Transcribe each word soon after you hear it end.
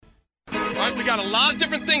All right, we got a lot of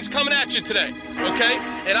different things coming at you today, okay?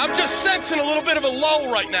 And I'm just sensing a little bit of a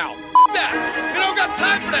lull right now. That. We don't got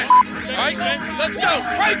time for that. All right, let's go.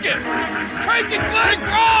 Crank it. Crank it, Glenn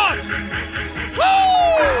Cross.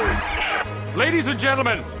 Woo! Ladies and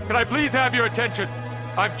gentlemen, can I please have your attention?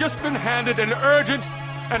 I've just been handed an urgent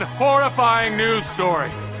and horrifying news story.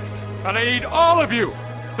 And I need all of you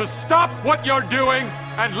to stop what you're doing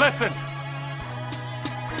and listen.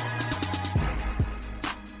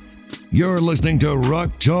 You're listening to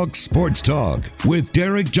Rock Chalk Sports Talk with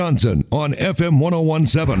Derek Johnson on FM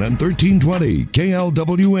 1017 and 1320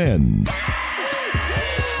 KLWN.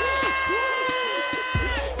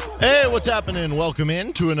 Hey, what's happening? Welcome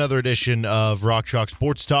in to another edition of Rock Chalk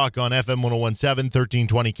Sports Talk on FM 1017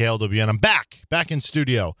 1320 KLWN. I'm back in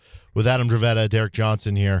studio with Adam Dravetta, Derek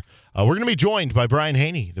Johnson here. We're going to be joined by Brian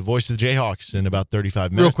Haney, the voice of the Jayhawks, in about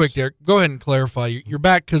 35 minutes. Real quick, Derek, go ahead and clarify. You're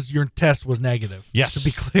back because your test was negative. Yes. To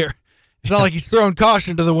be clear. It's not like he's throwing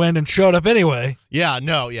caution to the wind and showed up anyway. Yeah.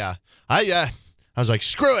 I was like,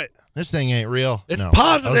 screw it. This thing ain't real. It's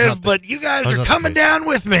positive, but you guys are coming down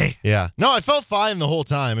with me. Yeah. No, I felt fine the whole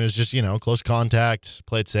time. It was just, close contact,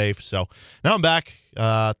 play it safe. So now I'm back.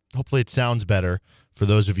 Hopefully it sounds better for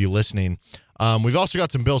those of you listening. We've also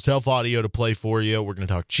got some Bills Health audio to play for you. We're going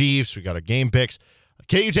to talk Chiefs. We got our game picks.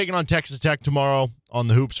 KU taking on Texas Tech tomorrow on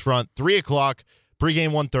the Hoops front, 3 o'clock. Pregame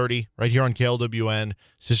 1:30 right here on KLWN,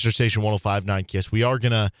 sister station 105.9 KISS. We are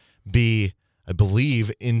going to be, I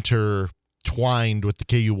believe, intertwined with the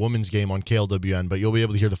KU women's game on KLWN, but you'll be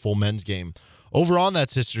able to hear the full men's game over on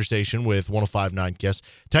that sister station with 105.9 KISS.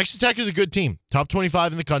 Texas Tech is a good team, top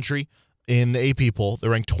 25 in the country in the AP poll.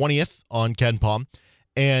 They're ranked 20th on KenPom,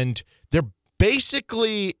 and they're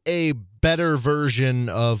basically a better version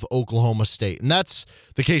of Oklahoma State. And that's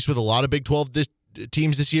the case with a lot of Big 12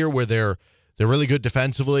 teams this year where they're really good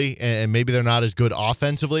defensively, and maybe they're not as good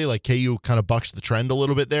offensively. Like KU kind of bucks the trend a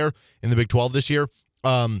little bit there in the Big 12 this year.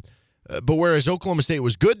 But whereas Oklahoma State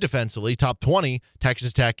was good defensively, top 20,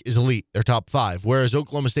 Texas Tech is elite. They're top 5. Whereas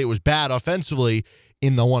Oklahoma State was bad offensively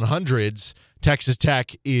in the 100s, Texas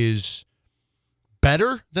Tech is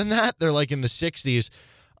better than that. They're like in the 60s.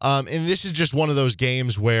 And this is just one of those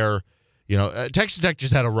games where, Texas Tech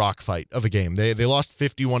just had a rock fight of a game. They lost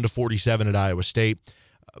 51-47 at Iowa State.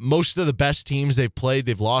 Most of the best teams they've played,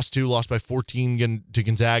 they've lost by 14 to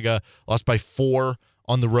Gonzaga, lost by 4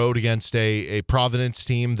 on the road against a Providence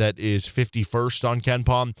team that is 51st on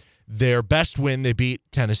KenPom. Their best win, they beat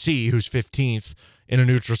Tennessee, who's 15th, in a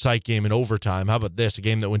neutral site game in overtime. How about this? A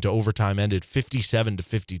game that went to overtime ended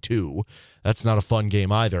 57-52. That's not a fun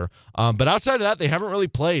game either. But outside of that, they haven't really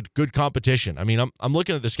played good competition. I mean, I'm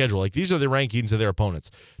looking at the schedule. Like, these are the rankings of their opponents.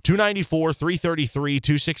 294, 333,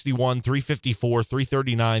 261, 354,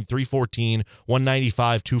 339, 314,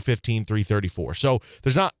 195, 215, 334. So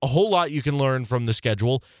there's not a whole lot you can learn from the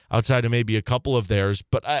schedule outside of maybe a couple of theirs.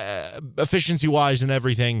 But efficiency-wise and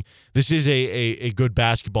everything, this is a good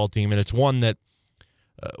basketball team, and it's one that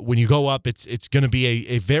when you go up, it's going to be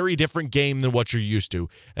a very different game than what you're used to.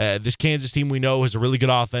 This Kansas team we know has a really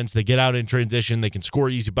good offense. They get out in transition. They can score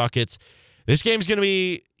easy buckets. This game's going to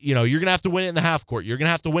be, you're going to have to win it in the half court. You're going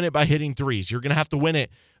to have to win it by hitting threes. You're going to have to win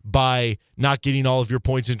it by not getting all of your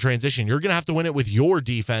points in transition. You're going to have to win it with your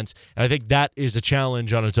defense, and I think that is a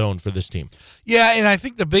challenge on its own for this team. Yeah, and I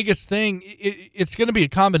think the biggest thing, it's going to be a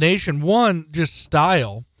combination. One, just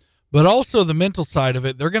style, but also the mental side of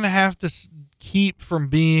it. They're going to have to keep from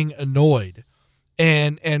being annoyed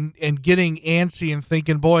and getting antsy and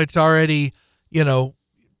thinking, boy, it's already,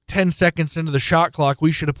 10 seconds into the shot clock.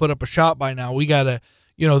 We should have put up a shot by now. We got to,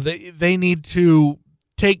 they need to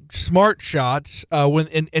take smart shots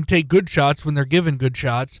and take good shots when they're given good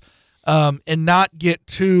shots and not get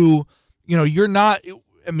too, you're not,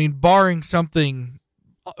 barring something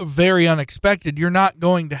very unexpected, you're not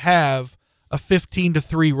going to have a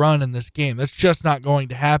 15-3 run in this game. That's just not going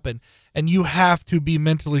to happen. And you have to be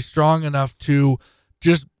mentally strong enough to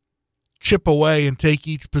just chip away and take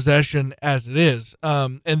each possession as it is.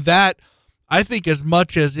 And that, I think, as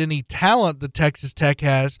much as any talent that Texas Tech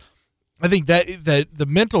has, I think that the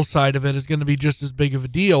mental side of it is going to be just as big of a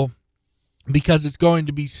deal because it's going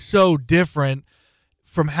to be so different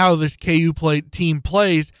from how this KU team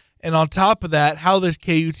plays. And on top of that, how this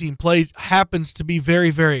KU team plays happens to be very,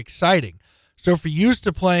 very exciting. So if you're used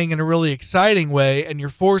to playing in a really exciting way and you're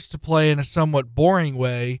forced to play in a somewhat boring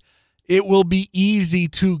way, it will be easy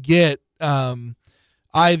to get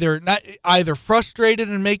either frustrated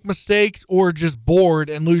and make mistakes or just bored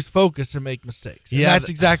and lose focus and make mistakes. And that's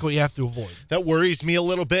exactly what you have to avoid. That worries me a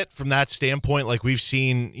little bit from that standpoint. Like we've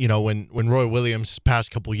seen, when Roy Williams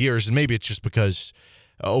past couple years, and maybe it's just because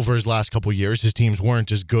over his last couple years. His teams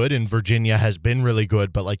weren't as good, and Virginia has been really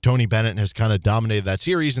good, but like Tony Bennett has kind of dominated that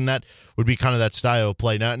series, and that would be kind of that style of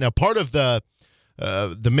play. Now part of the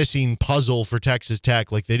missing puzzle for Texas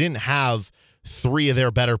Tech, like they didn't have two of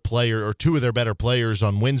their better players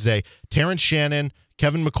on Wednesday. Terrence Shannon,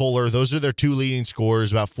 Kevin McCullough, those are their two leading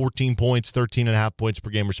scorers, about 14 points, 13.5 points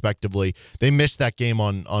per game, respectively. They missed that game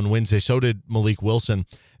on Wednesday. So did Malik Wilson.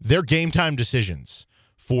 They're game time decisions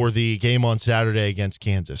for the game on Saturday against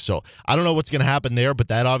Kansas. So I don't know what's going to happen there, but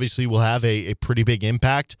that obviously will have a pretty big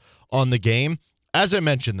impact on the game. As I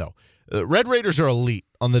mentioned, though, Red Raiders are elite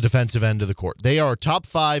on the defensive end of the court. They are top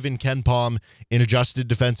 5 in KenPom in adjusted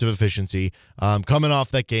defensive efficiency, coming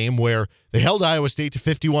off that game where they held Iowa State to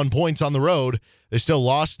 51 points on the road. They still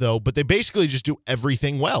lost, though, but they basically just do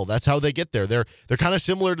everything well. That's how they get there. They're kind of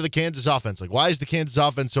similar to the Kansas offense. Like, why is the Kansas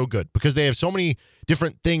offense so good? Because they have so many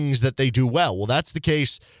different things that they do well. Well, that's the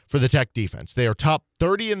case for the Tech defense. They are top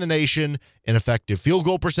 30 in the nation in effective field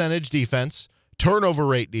goal percentage defense, turnover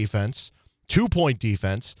rate defense, 2-point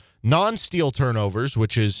defense, non-steal turnovers,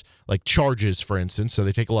 which is like charges, for instance, so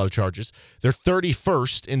they take a lot of charges. They're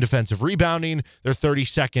 31st in defensive rebounding. They're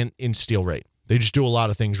 32nd in steal rate. They just do a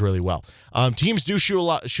lot of things really well. Teams do shoot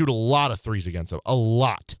a lot of threes against them, a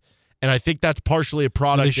lot, and I think that's partially a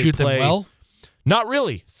product. Do they shoot them well? Not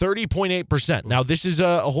really. 30.8%. Now this is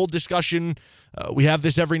a whole discussion. We have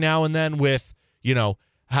this every now and then with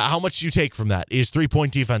how much do you take from that? Is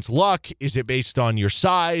 3-point defense luck? Is it based on your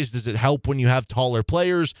size? Does it help when you have taller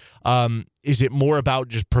players? Is it more about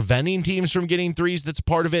just preventing teams from getting threes that's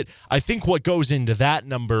part of it? I think what goes into that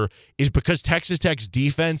number is because Texas Tech's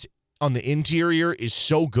defense on the interior is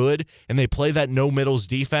so good and they play that no-middles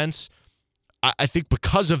defense, I think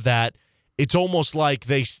because of that, it's almost like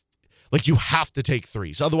you have to take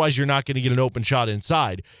threes. Otherwise, you're not going to get an open shot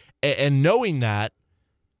inside. And knowing that,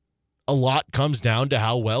 a lot comes down to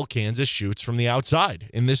how well Kansas shoots from the outside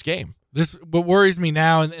in this game. What worries me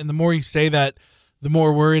now, and the more you say that, the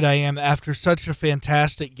more worried I am after such a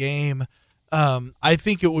fantastic game. I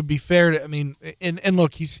think it would be fair to, and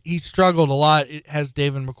look, he's struggled a lot, has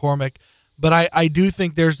David McCormick, but I do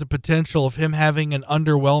think there's the potential of him having an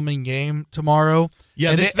underwhelming game tomorrow.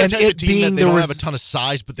 Yeah, this is the type of team that they don't have a ton of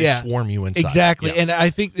size, but they swarm you inside. Exactly, yeah. And I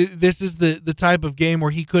think this is the type of game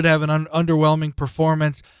where he could have an underwhelming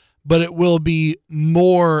performance, but it will be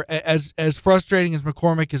more, as frustrating as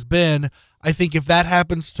McCormick has been, I think if that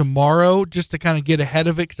happens tomorrow, just to kind of get ahead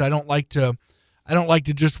of it, because I don't like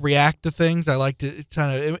to just react to things. I like to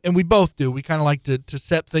kind of, and we both do, we kind of like to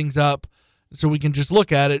set things up so we can just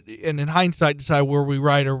look at it and in hindsight decide were we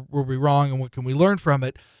right or were we wrong and what can we learn from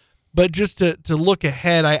it. But just to look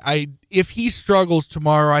ahead, I if he struggles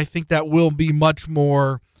tomorrow, I think that will be much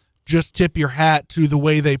more just tip your hat to the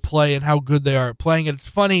way they play and how good they are at playing. And it's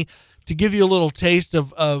funny, to give you a little taste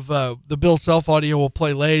of the Bill Self audio we'll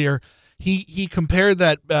play later, he compared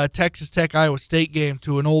that Texas Tech Iowa State game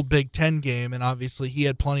to an old Big Ten game, and obviously he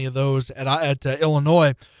had plenty of those at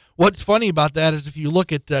Illinois. What's funny about that is if you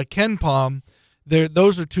look at KenPom,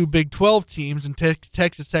 those are two Big 12 teams, and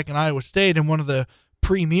Texas Tech and Iowa State, and one of the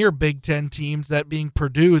premier Big Ten teams, that being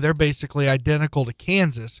Purdue, they're basically identical to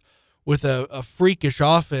Kansas with a freakish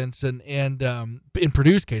offense and in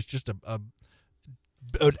Purdue's case, just an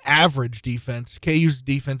average defense. KU's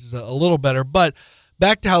defense is a little better. But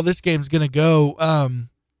back to how this game's going to go,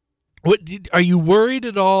 are you worried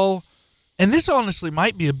at all? And this honestly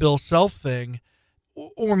might be a Bill Self thing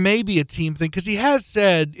or maybe a team thing, because he has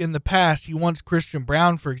said in the past he wants Christian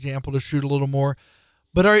Braun, for example, to shoot a little more.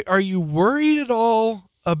 But are you worried at all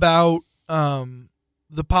about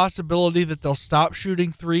the possibility that they'll stop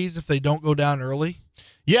shooting threes if they don't go down early?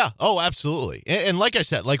 Yeah. Oh, absolutely. And like I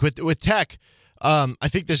said, like with Tech, I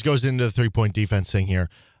think this goes into the 3-point defense thing here.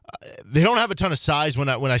 They don't have a ton of size. When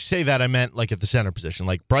I say that, I meant like at the center position,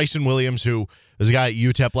 like Bryson Williams, who was a guy at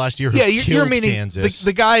UTEP last year who you're meaning Kansas.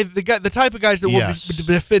 The type of guys that will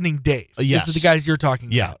be defending Dave. Yes. These are the guys you're talking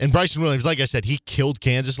about. Yeah, and Bryson Williams, like I said, he killed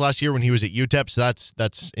Kansas last year when he was at UTEP, so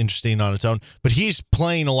that's interesting on its own. But he's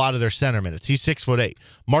playing a lot of their center minutes. He's 6'8".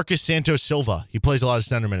 Marcus Santos Silva, he plays a lot of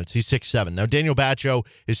center minutes. He's 6'7". Now Daniel Batcho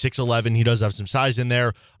is 6'11". He does have some size in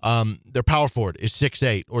there. Their power forward is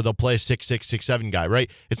 6'8", or they'll play a 6'6", 6'7" guy, right?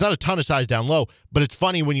 It's not a ton of size down low, but it's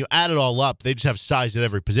funny when you add it all up, they just have size at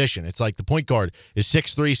every position. It's like the point guard guard is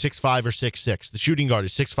 6'3", 6'5", or 6'6". The shooting guard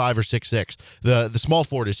is 6'5" or 6'6". The small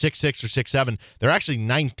forward is 6'6" or 6'7". They're actually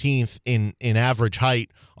 19th in average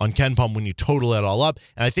height on KenPom when you total it all up.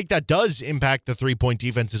 And I think that does impact the three-point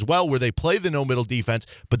defense as well, where they play the no-middle defense,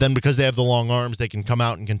 but then because they have the long arms, they can come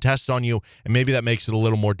out and contest on you, and maybe that makes it a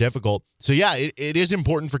little more difficult. So, yeah, it is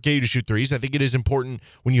important for KU to shoot threes. I think it is important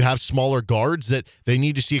when you have smaller guards that they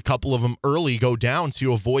need to see a couple of them early go down so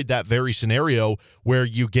you avoid that very scenario where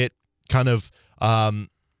you get kind of,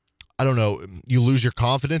 you lose your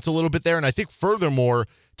confidence a little bit there. And I think furthermore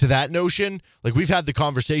to that notion, like we've had the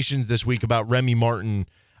conversations this week about Remy Martin.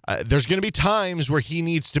 There's going to be times where he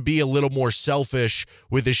needs to be a little more selfish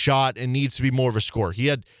with his shot and needs to be more of a scorer. He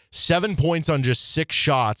had 7 points on just 6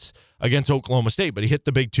 shots against Oklahoma State, but he hit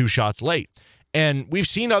the big 2 shots late. And we've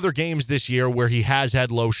seen other games this year where he has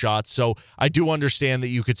had low shots. So I do understand that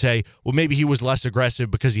you could say, well, maybe he was less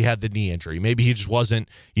aggressive because he had the knee injury. Maybe he just wasn't,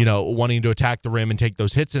 wanting to attack the rim and take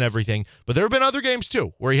those hits and everything. But there have been other games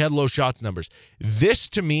too where he had low shots numbers. This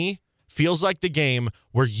to me feels like the game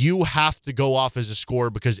where you have to go off as a scorer,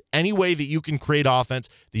 because any way that you can create offense,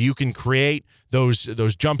 that you can create those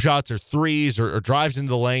jump shots or threes or drives into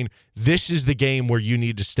the lane, this is the game where you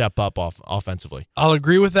need to step up offensively. I'll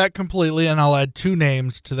agree with that completely, and I'll add 2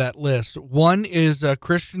 names to that list. One is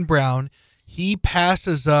Christian Braun. He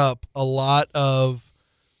passes up a lot of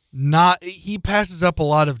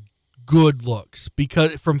good looks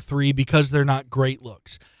from 3 because they're not great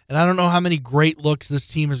looks. And I don't know how many great looks this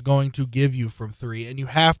team is going to give you from 3. And you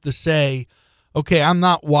have to say, okay, I'm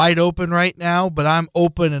not wide open right now, but I'm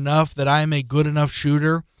open enough that I'm a good enough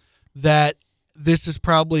shooter that this is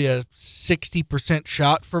probably a 60%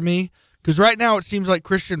 shot for me. Because right now it seems like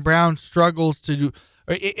Christian Braun struggles to do,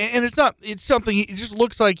 and it's something, it just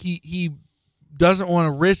looks like he doesn't want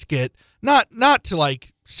to risk it. Not to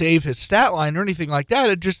like save his stat line or anything like that.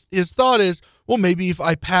 It just, his thought is, well, maybe if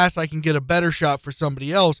I pass, I can get a better shot for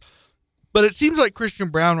somebody else. But it seems like Christian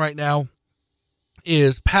Braun right now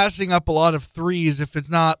is passing up a lot of threes if it's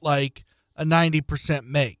not like a 90%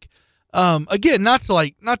 make. Again, not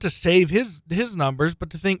to save his numbers, but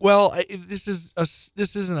to think, well, this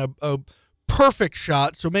isn't a perfect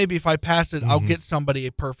shot, so maybe if I pass it, I'll get somebody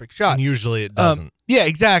a perfect shot. And usually it doesn't. Yeah,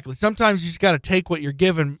 exactly. Sometimes you just got to take what you're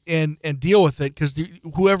given and deal with it, because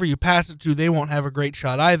whoever you pass it to, they won't have a great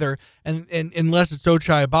shot either. And unless it's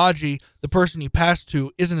Ochai Agbaji, the person you pass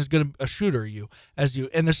to isn't as good a shooter as you.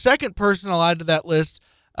 And the second person I'll add to that list,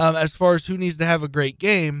 as far as who needs to have a great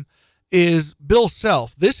game, is Bill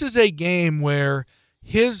Self. This is a game where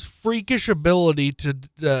his freakish ability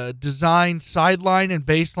to design sideline and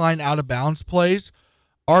baseline out-of-bounds plays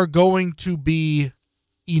are going to be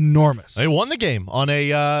enormous. They won the game on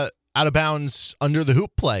a out-of-bounds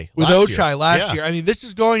under-the-hoop play with Ochai last year. I mean, this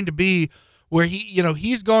is going to be where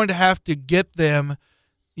he's going to have to get them,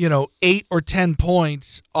 8 or 10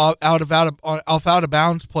 points off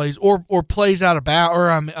out-of-bounds plays or plays out of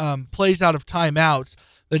plays out of timeouts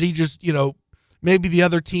that he just, maybe the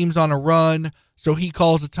other team's on a run, so he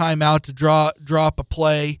calls a timeout to drop a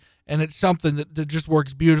play, and it's something that just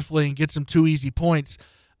works beautifully and gets them 2 easy points.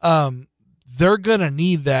 They're going to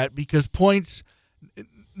need that, because points,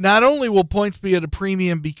 not only will points be at a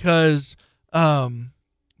premium because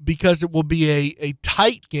it will be a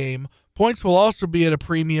tight game, points will also be at a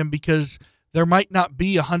premium because there might not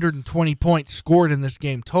be 120 points scored in this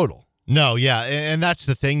game total. No, yeah, and that's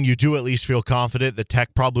the thing. You do at least feel confident that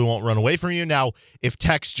Tech probably won't run away from you. Now, if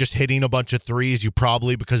Tech's just hitting a bunch of threes, you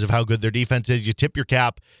probably, because of how good their defense is, you tip your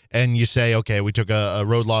cap and you say, okay, we took a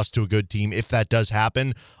road loss to a good team, if that does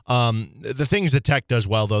happen. The things that Tech does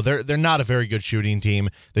well, though, they're not a very good shooting team.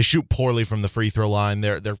 They shoot poorly from the free throw line.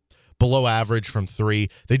 They're below average from 3.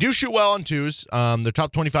 They do shoot well on 2s. They're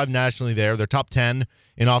top 25 nationally there. They're top 10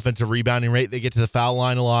 in offensive rebounding rate. They get to the foul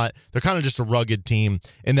line a lot. They're kind of just a rugged team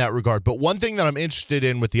in that regard. But one thing that I'm interested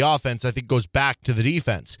in with the offense, I think, goes back to the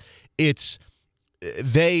defense. It's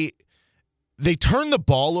they turn the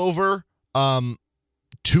ball over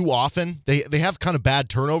too often. They have kind of bad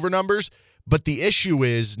turnover numbers. But the issue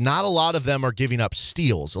is not a lot of them are giving up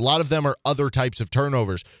steals. A lot of them are other types of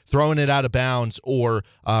turnovers, throwing it out of bounds or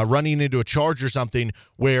running into a charge or something,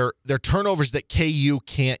 where they're turnovers that KU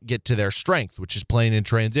can't get to their strength, which is playing in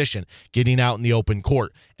transition, getting out in the open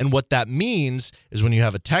court. And what that means is when you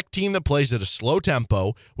have a Tech team that plays at a slow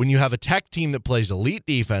tempo, when you have a Tech team that plays elite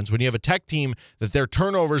defense, when you have a Tech team that their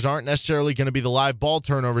turnovers aren't necessarily going to be the live ball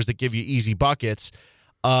turnovers that give you easy buckets,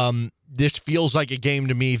 this feels like a game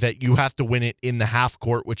to me that you have to win it in the half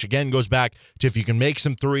court, which again goes back to if you can make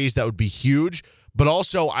some threes, that would be huge. But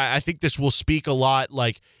also, I think this will speak a lot,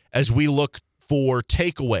 like, as we look for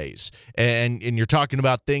takeaways, and you're talking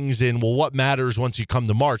about things in, well, what matters once you come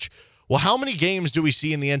to March. Well, how many games do we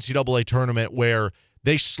see in the NCAA tournament where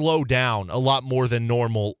they slow down a lot more than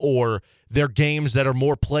normal, or they're games that are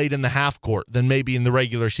more played in the half court than maybe in the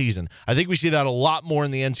regular season? I think we see that a lot more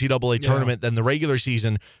in the NCAA tournament than the regular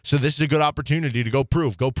season. So this is a good opportunity to go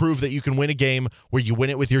prove that you can win a game where you win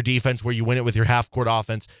it with your defense, where you win it with your half court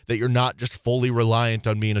offense, that you're not just fully reliant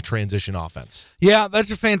on being a transition offense. Yeah, that's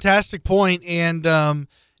a fantastic point. And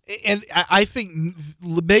I think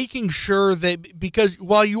making sure that, because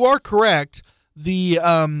while you are correct, the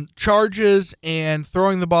charges and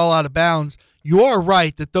throwing the ball out of bounds, you are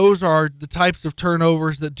right that those are the types of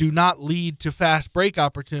turnovers that do not lead to fast break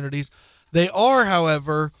opportunities. They are,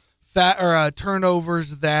 however,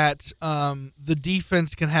 turnovers that the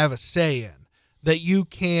defense can have a say in, that you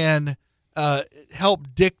can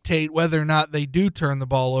help dictate whether or not they do turn the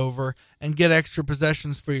ball over and get extra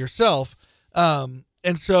possessions for yourself. And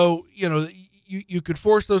so, you could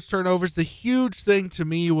force those turnovers. The huge thing to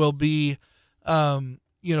me will be,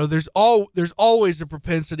 there's always a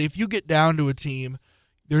propensity, if you get down to a team,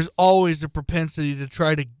 there's always a propensity to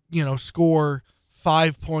try to, score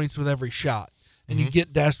 5 points with every shot, and you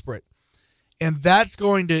get desperate. And that's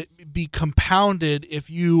going to be compounded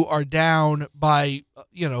if you are down by,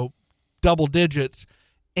 double digits.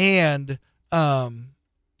 And,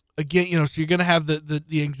 again, so you're going to have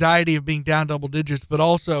the anxiety of being down double digits, but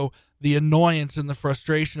also the annoyance and the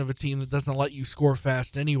frustration of a team that doesn't let you score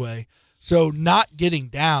fast anyway. So not getting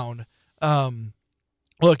down,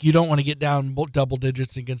 look, you don't want to get down double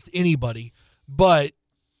digits against anybody, but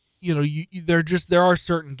there are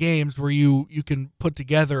certain games where you can put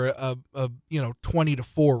together a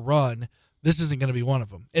 20-4 run. This isn't going to be one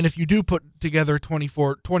of them. And if you do put together a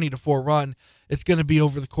 20-4 run, it's going to be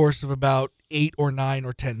over the course of about 8 or 9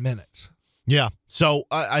 or 10 minutes. Yeah. So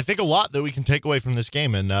I think a lot that we can take away from this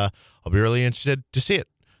game, and I'll be really interested to see it.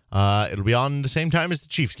 It'll be on the same time as the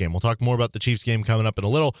Chiefs game. We'll talk more about the Chiefs game coming up in a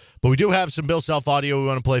little, but we do have some Bill Self audio we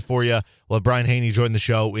want to play for you. We'll have Brian Haney join the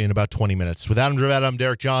show in about 20 minutes. With Adam Dravetta, I'm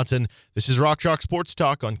Derek Johnson. This is Rock Chalk Sports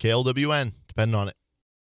Talk on KLWN. Depend on it.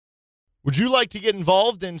 Would you like to get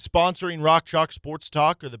involved in sponsoring Rock Chalk Sports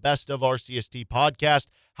Talk or the Best of RCST podcast?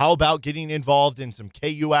 How about getting involved in some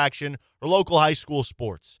KU action or local high school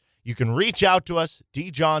sports? You can reach out to us,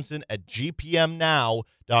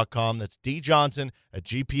 djohnson@gpmnow.com. That's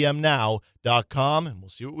djohnson@gpmnow.com, and we'll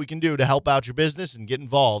see what we can do to help out your business and get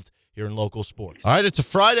involved here in local sports. All right, it's a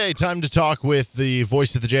Friday. Time to talk with the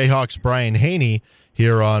voice of the Jayhawks, Brian Haney,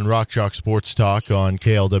 here on Rock Chalk Sports Talk on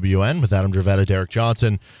KLWN with Adam Dravetta, Derek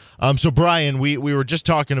Johnson. So, Brian, we were just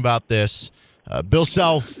talking about this. Bill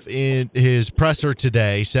Self, in his presser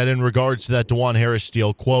today, said in regards to that DeJuan Harris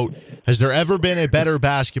steal, quote, "Has there ever been a better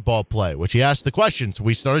basketball play?" Which he asked the question, so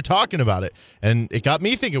we started talking about it. And it got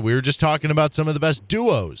me thinking, we were just talking about some of the best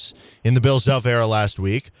duos in the Bill Self era last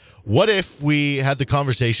week. What if we had the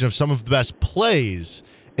conversation of some of the best plays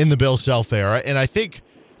in the Bill Self era? And I think,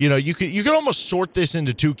 you could almost sort this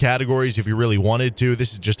into two categories if you really wanted to.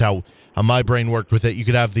 This is just how my brain worked with it. You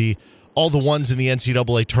could have all the ones in the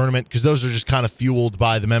NCAA tournament, because those are just kind of fueled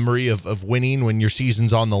by the memory of winning when your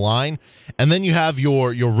season's on the line. And then you have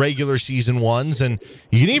your regular season ones, and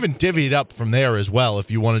you can even divvy it up from there as well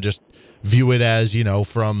if you want to just view it as,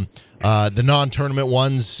 from the non-tournament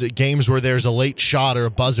ones, games where there's a late shot or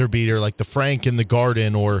a buzzer beater like the Frank in the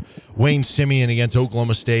Garden or Wayne Simeon against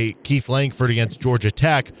Oklahoma State, Keith Langford against Georgia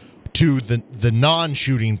Tech, to the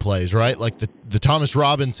non-shooting plays, right? Like the Thomas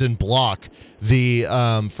Robinson block, the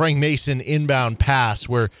Frank Mason inbound pass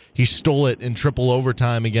where he stole it in triple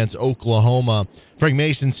overtime against Oklahoma. Frank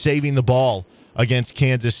Mason saving the ball against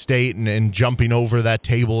Kansas State and jumping over that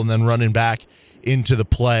table and then running back into the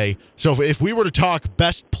play. So if we were to talk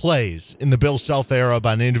best plays in the Bill Self era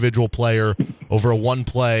by an individual player over a one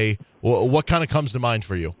play, what kind of comes to mind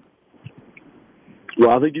for you?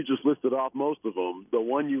 Well, I think you just listed off most of them. The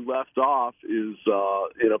one you left off is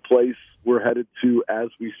in a place we're headed to as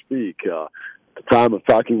we speak. At the time of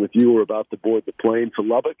talking with you, we're about to board the plane to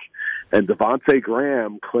Lubbock, and Devontae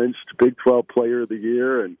Graham clinched Big 12 Player of the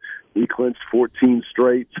Year, and we clinched 14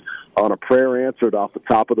 straight on a prayer answered off the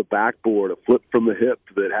top of the backboard, a flip from the hip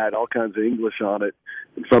that had all kinds of English on it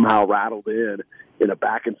and somehow rattled in a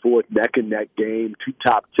back-and-forth, neck-and-neck game, two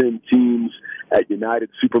top 10 teams at United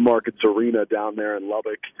Supermarkets Arena down there in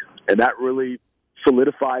Lubbock. And that really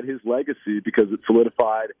solidified his legacy because it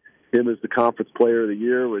solidified him as the Conference Player of the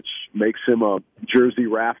Year, which makes him a Jersey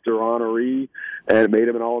Rafter honoree and made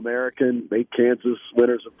him an All-American, made Kansas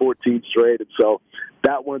winners of 14 straight. And so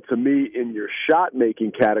that one, to me, in your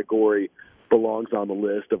shot-making category, belongs on the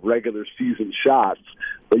list of regular season shots.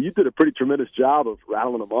 But you did a pretty tremendous job of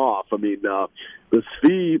rattling them off. I mean, the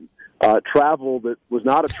Svi travel that was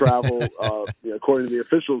not a travel, according to the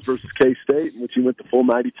officials, versus K-State, in which he went the full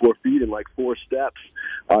 94 feet in like 4 steps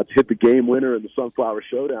to hit the game winner in the Sunflower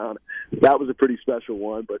Showdown. That was a pretty special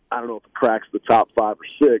one, but I don't know if it cracks the top 5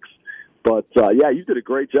 or 6. But, you did a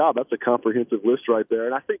great job. That's a comprehensive list right there.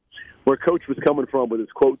 And I think where Coach was coming from with his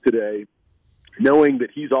quote today, knowing that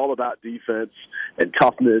he's all about defense and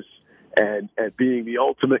toughness and being the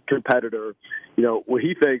ultimate competitor, what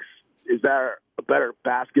he thinks is there a better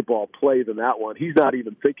basketball play than that one. He's not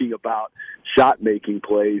even thinking about shot-making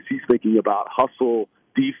plays. He's thinking about hustle,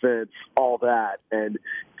 defense, all that. And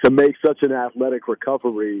to make such an athletic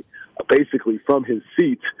recovery basically from his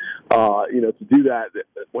seat, to do that,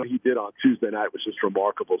 what he did on Tuesday night was just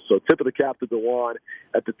remarkable. So tip of the cap to DeJuan.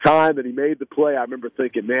 At the time that he made the play, I remember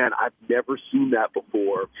thinking, man, I've never seen that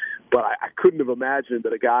before. But I couldn't have imagined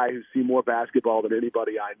that a guy who's seen more basketball than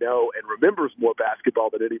anybody I know and remembers more basketball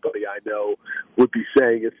than anybody I know would be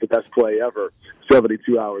saying it's the best play ever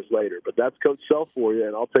 72 hours later. But that's Coach Self for you,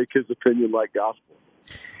 and I'll take his opinion like gospel.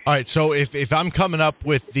 All right, so if I'm coming up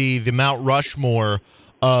with the Mount Rushmore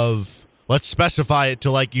of, let's specify it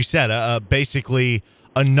to, like you said, basically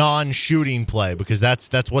a non-shooting play, because that's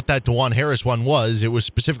what that DeJuan Harris one was. It was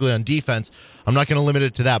specifically on defense. I'm not going to limit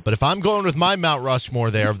it to that. But if I'm going with my Mount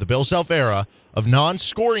Rushmore there of the Bill Self era of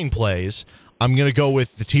non-scoring plays, I'm going to go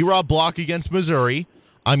with the T-Rob block against Missouri.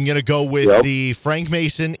 I'm going to go with the Frank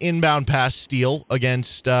Mason inbound pass steal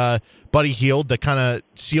against Buddy Hield that kind of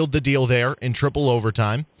sealed the deal there in triple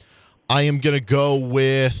overtime. I am going to go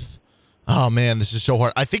with, oh man, this is so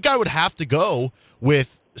hard. I think I would have to go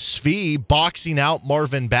with Svi boxing out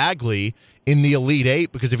Marvin Bagley in the Elite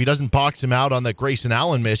Eight, because if he doesn't box him out on that Grayson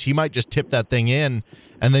Allen miss, he might just tip that thing in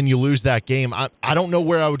and then you lose that game. I don't know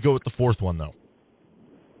where I would go with the fourth one, though.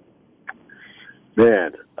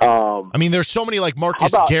 Man. I mean, there's so many like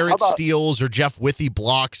Marcus Garrett steals or Jeff Withey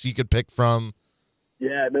blocks you could pick from.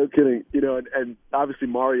 Yeah, no kidding. And obviously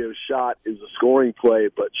Mario's shot is a scoring play,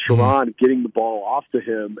 but Sharon getting the ball off to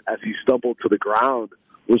him as he stumbled to the ground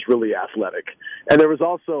was really athletic. And there was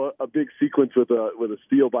also a big sequence with a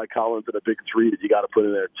steal by Collins and a big three that you got to put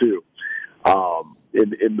in there too.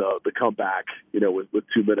 In the comeback, with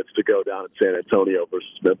 2 minutes to go down in San Antonio versus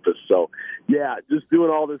Memphis. So, yeah, just doing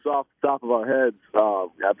all this off the top of our heads,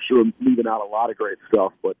 I'm sure I'm leaving out a lot of great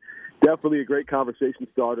stuff, but definitely a great conversation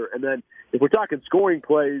starter. And then if we're talking scoring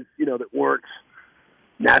plays, that weren't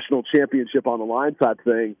national championship on the line type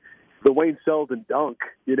thing, the Wayne Selden dunk,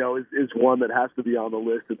 is one that has to be on the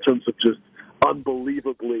list in terms of just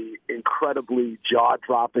unbelievably, incredibly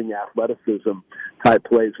jaw-dropping athleticism type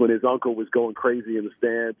plays when his uncle was going crazy in the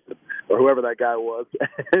stands, or whoever that guy was.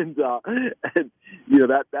 and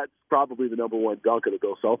that's probably the number one dunk of the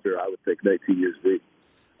Bill Self era, I would think, 19 years deep.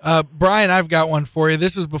 Brian, I've got one for you.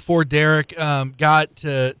 This was before Derek got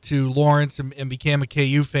to Lawrence and became a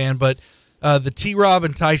KU fan, but the T-Rob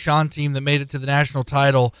and Tyshawn team that made it to the national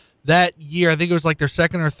title that year, I think it was like their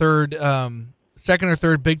second or third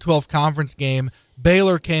Big 12 conference game.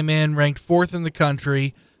 Baylor came in ranked 4th in the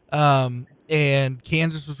country, and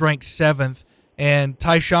Kansas was ranked 7th. And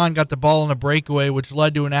Tyshawn got the ball in a breakaway, which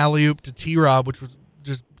led to an alley-oop to T-Rob, which was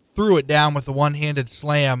just threw it down with a one-handed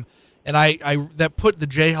slam. And I that put the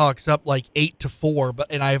Jayhawks up like 8-4.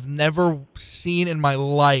 And I have never seen in my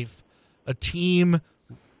life a team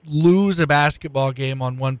lose a basketball game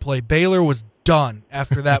on one play. Baylor was done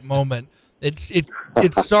after that moment. It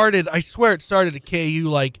started, I swear it started at KU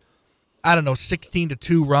like, I don't know,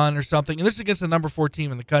 16-2 run or something. And this is against the number 4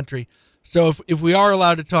 team in the country. So if we are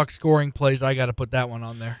allowed to talk scoring plays, I got to put that one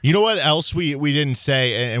on there. You know what else we didn't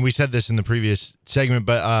say, and we said this in the previous segment,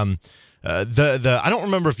 but I don't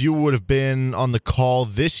remember if you would have been on the call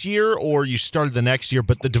this year or you started the next year,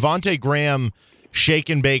 but the Devontae Graham shake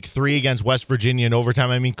and bake 3 against West Virginia in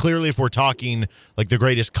overtime. I mean, clearly, if we're talking like the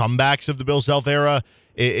greatest comebacks of the Bill Self era,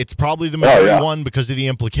 it's probably the Missouri one because of the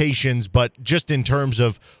implications, but just in terms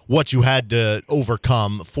of what you had to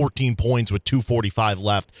overcome, 14 points with 2:45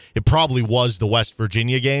 left, it probably was the West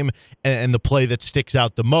Virginia game, and the play that sticks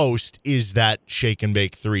out the most is that shake and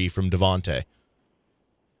bake 3 from Devontae.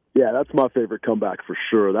 Yeah, that's my favorite comeback for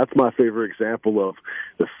sure. That's my favorite example of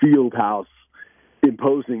the field house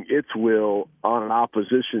imposing its will on an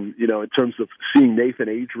opposition, in terms of seeing Nathan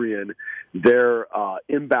Adrian, their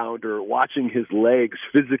inbounder, watching his legs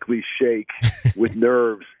physically shake with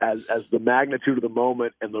nerves as the magnitude of the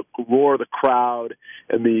moment and the roar of the crowd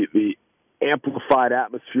and the amplified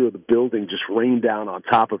atmosphere of the building just rained down on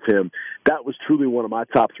top of him. That was truly one of my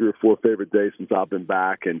top 3 or 4 favorite days since I've been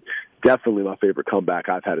back. And definitely my favorite comeback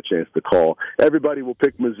I've had a chance to call. Everybody will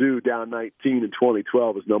pick Mizzou down 19 in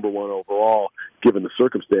 2012 as number one overall, given the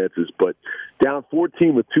circumstances. But down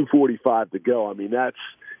 14 with 2:45 to go, I mean, that's,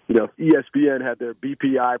 you know, if ESPN had their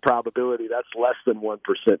BPI probability, that's less than 1%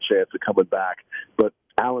 chance of coming back. But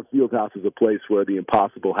Allen Fieldhouse is a place where the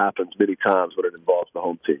impossible happens many times when it involves the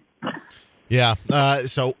home team. Yeah,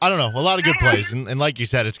 so I don't know. A lot of good plays, and like you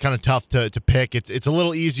said, it's kind of tough to pick. It's a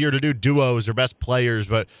little easier to do duos or best players,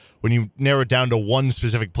 but when you narrow it down to one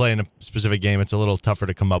specific play in a specific game, it's a little tougher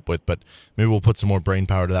to come up with. But maybe we'll put some more brain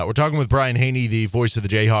power to that. We're talking with Brian Haney, the voice of the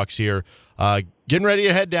Jayhawks here, getting ready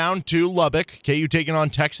to head down to Lubbock. KU taking on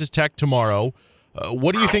Texas Tech tomorrow.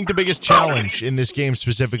 What do you think the biggest challenge in this game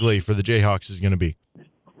specifically for the Jayhawks is going to be?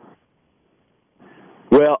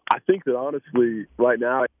 Well, I think that honestly, right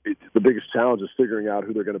now, the biggest challenge is figuring out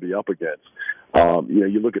who they're going to be up against. You know,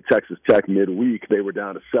 you look at Texas Tech midweek; they were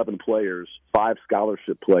down to 7 players, 5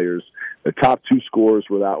 scholarship players. The top 2 scorers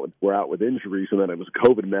were out with injuries, and then it was a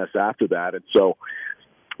COVID mess after that. And so,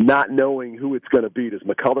 not knowing who it's going to be, does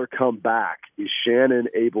McCullough come back? Is Shannon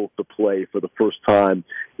able to play for the first time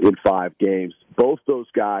in 5 games? Both those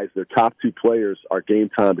guys, their top 2 players, are game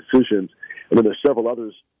time decisions, and then there's several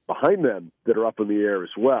others behind them that are up in the air as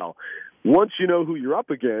well. Once you know who you're up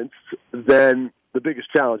against, then the biggest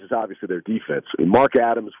challenge is obviously their defense. And Mark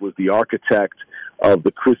Adams was the architect of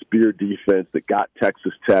the Chris Beard defense that got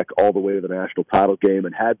Texas Tech all the way to the national title game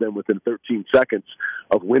and had them within 13 seconds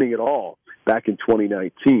of winning it all back in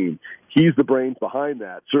 2019. He's the brains behind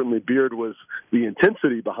that. Certainly Beard was the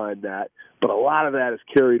intensity behind that, but a lot of that is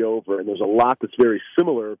carried over, and there's a lot that's very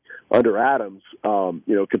similar under Adams,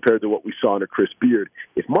 compared to what we saw under Chris Beard.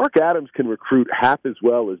 If Mark Adams can recruit half as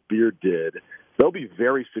well as Beard did, they'll be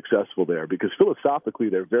very successful there because philosophically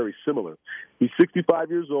they're very similar. He's 65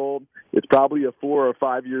 years old. It's probably a 4 or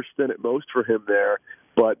 5 year stint at most for him there.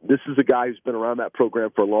 But this is a guy who's been around that program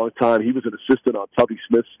for a long time. He was an assistant on Tubby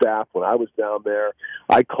Smith's staff when I was down there.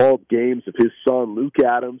 I called games of his son, Luke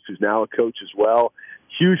Adams, who's now a coach as well.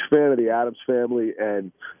 Huge fan of the Adams family,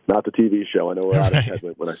 and not the TV show. I know where Adams head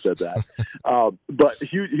went when I said that. But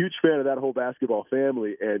huge fan of that whole basketball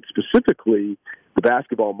family, and specifically the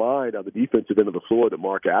basketball mind on the defensive end of the floor that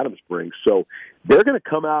Mark Adams brings. So they're going to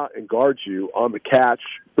come out and guard you on the catch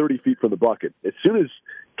 30 feet from the bucket. As soon as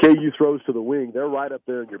KU throws to the wing, they're right up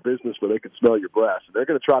there in your business where they can smell your breath. And they're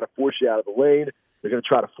going to try to force you out of the lane. They're going to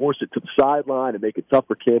try to force it to the sideline and make it tough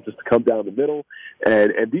for Kansas to come down the middle.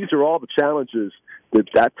 And these are all the challenges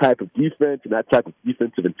that type of defense and that type of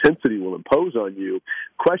defensive intensity will impose on you.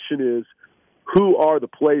 Question is, who are the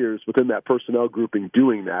players within that personnel grouping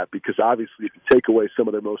doing that? Because obviously if you take away some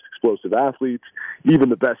of their most explosive athletes, even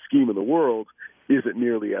the best scheme in the world isn't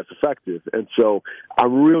nearly as effective. And so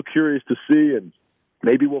I'm real curious to see, and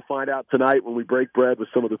maybe we'll find out tonight when we break bread with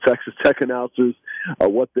some of the Texas Tech announcers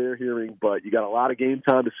what they're hearing. But you got a lot of game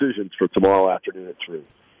time decisions for tomorrow afternoon at 3.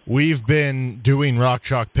 We've been doing Rock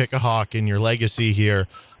Chalk Pick a Hawk in your legacy here.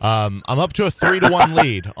 I'm up to a 3-1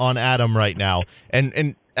 lead on Adam right now.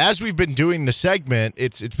 And as we've been doing the segment,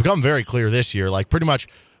 it's become very clear this year. Like pretty much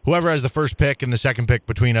whoever has the first pick and the second pick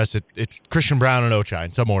between us, it's Christian Brown and Ochai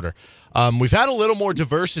in some order. We've had a little more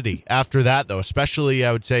diversity after that, though, especially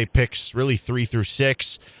I would say picks really 3 through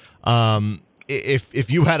 6. If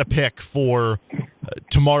you had a pick for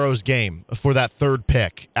tomorrow's game for that third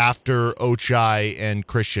pick after Ochai and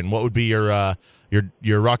Christian, what would be your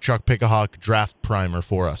Rock Chalk Pick a Hawk draft primer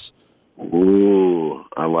for us? Ooh,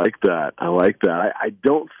 I like that. I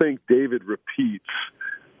don't think David repeats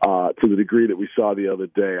to the degree that we saw the other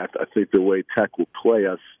day. I think the way Tech will play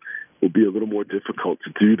us will be a little more difficult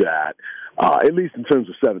to do that, at least in terms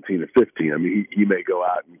of 17 and 15. I mean, he may go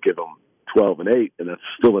out and give them 12 and 8, and that's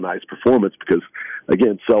still a nice performance because,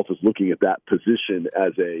 again, Self is looking at that position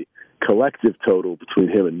as a collective total between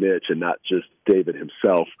him and Mitch and not just David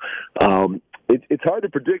himself. It's hard to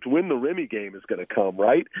predict when the Remy game is going to come,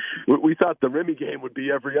 right? We thought the Remy game would be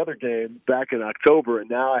every other game back in October, and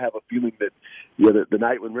now I have a feeling that the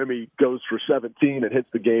night when Remy goes for 17 and hits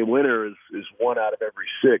the game winner is 1 out of every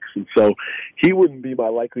 6. And so he wouldn't be my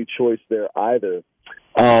likely choice there either.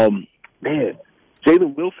 Man,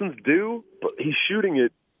 Jalen Wilson's due, but he's shooting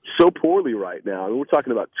it so poorly right now. I mean, we're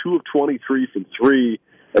talking about 2 of 23 from 3,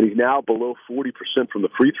 and he's now below 40% from the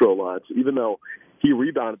free throw line. So even though he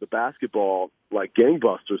rebounded the basketball like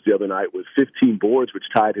gangbusters the other night with 15 boards, which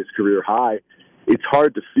tied his career high, it's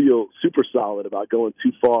hard to feel super solid about going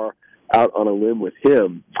too far out on a limb with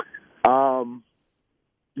him. Can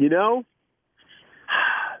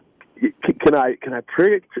I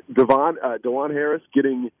predict DeJuan Harris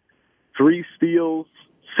getting 3 steals,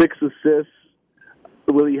 6 assists,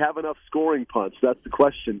 will he have enough scoring punch? That's the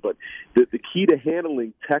question. But the key to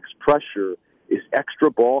handling Tech's pressure is extra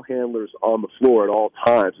ball handlers on the floor at all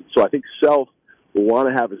times. And so I think Self will want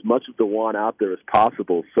to have as much of DeJuan out there as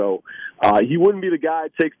possible. So he wouldn't be the guy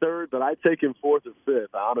I'd take third, but I'd take him fourth or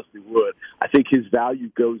fifth. I honestly would. I think his value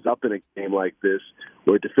goes up in a game like this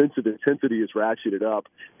where defensive intensity is ratcheted up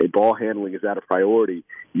and ball handling is at a priority.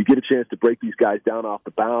 You get a chance to break these guys down off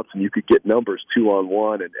the bounce, and you could get numbers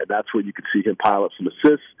 2-on-1, and that's where you could see him pile up some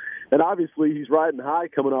assists. And obviously, he's riding high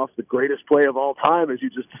coming off the greatest play of all time, as you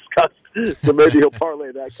just discussed. So maybe he'll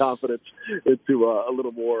parlay that confidence into a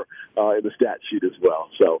little more in the stat sheet as well.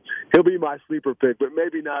 So he'll be my sleeper pick, but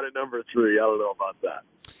maybe not at number 3. I don't know about that.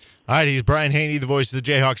 All right, he's Brian Haney, the voice of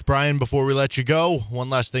the Jayhawks. Brian, before we let you go, one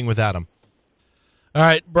last thing with Adam. All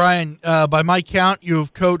right, Brian, by my count, you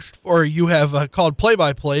have coached or you have called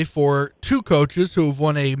play-by-play for 2 coaches who have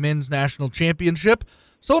won a men's national championship.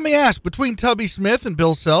 So let me ask, between Tubby Smith and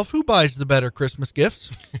Bill Self, who buys the better Christmas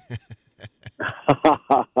gifts?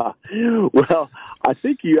 Well, I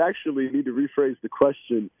think you actually need to rephrase the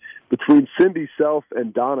question between Cindy Self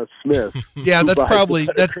and Donna Smith. Yeah, that's probably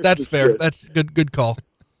that's fair. Gift. That's good call.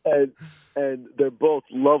 And they're both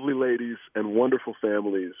lovely ladies and wonderful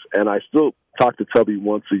families. And I still talk to Tubby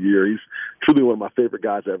once a year. He's truly one of my favorite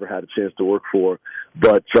guys I ever had a chance to work for.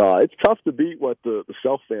 But it's tough to beat what the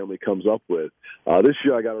Self family comes up with. This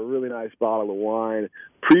year I got a really nice bottle of wine.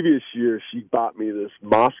 Previous year she bought me this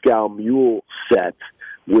Moscow Mule set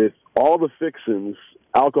with all the fixings,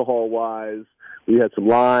 alcohol-wise. We had some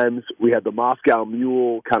limes. We had the Moscow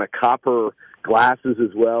Mule kind of copper glasses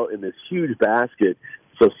as well in this huge basket.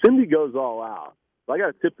 So Cindy goes all out. So I got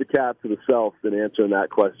to tip the cap to the Self in answering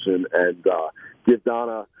that question and give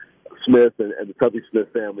Donna Smith and the Tubby Smith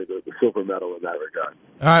family the silver medal in that regard.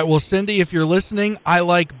 All right, well, Cindy, if you're listening, I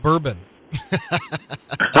like bourbon.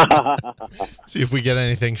 See if we get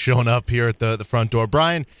anything showing up here at the front door.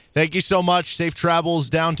 Brian, thank you so much. Safe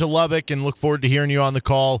travels down to Lubbock, and look forward to hearing you on the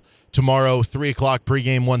call tomorrow, 3 o'clock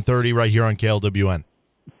pregame, 1:30 right here on KLWN.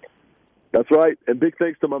 That's right. And big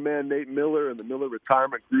thanks to my man Nate Miller and the Miller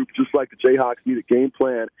Retirement Group. Just like the Jayhawks need a game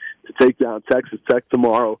plan to take down Texas Tech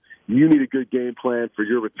tomorrow, you need a good game plan for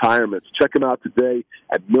your retirements. Check them out today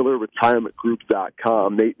at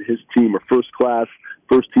MillerRetirementGroup.com. Nate and his team are first class,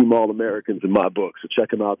 first-team All-Americans in my book, so check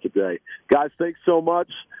them out today. Guys, thanks so much.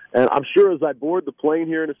 And I'm sure as I board the plane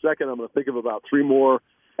here in a second, I'm going to think of about 3 more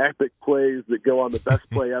epic plays that go on the best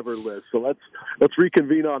play ever list. So let's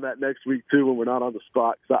reconvene on that next week, too, when we're not on the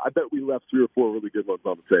spot. So I bet we left 3 or 4 really good ones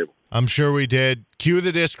on the table. I'm sure we did. Cue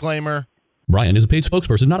the disclaimer. Brian is a paid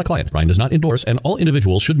spokesperson, not a client. Brian does not endorse, and all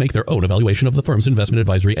individuals should make their own evaluation of the firm's investment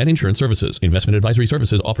advisory and insurance services. Investment advisory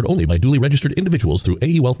services offered only by duly registered individuals through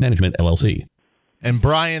AE Wealth Management, LLC. And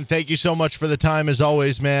Brian, thank you so much for the time as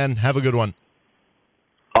always, man. Have a good one.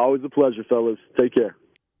 Always a pleasure, fellas. Take care.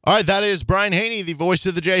 All right, that is Brian Haney, the voice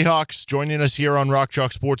of the Jayhawks, joining us here on Rock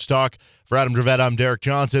Chalk Sports Talk. For Adam Dravette, I'm Derek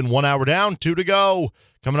Johnson. 1 hour down, 2 to go.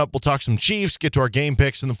 Coming up, we'll talk some Chiefs, get to our game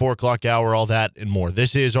picks in the 4 o'clock hour, all that and more.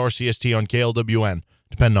 This is RCST on KLWN.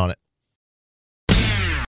 Depend on it.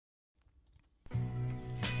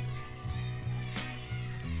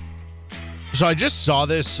 So I just saw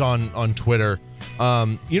this on Twitter.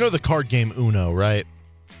 You know the card game Uno, right?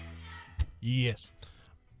 Yes.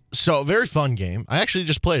 So, very fun game. I actually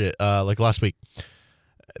just played it like last week.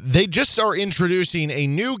 They just are introducing a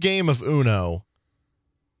new game of Uno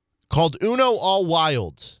called Uno All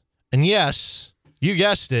Wild. And yes, you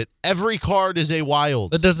guessed it, every card is a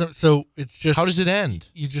wild. That doesn't, so it's just. How does it end?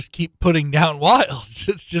 You just keep putting down wilds.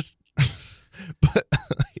 It's just.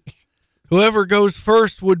 Whoever goes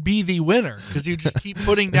first would be the winner because you just keep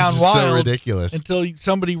putting down wilds. So ridiculous. Until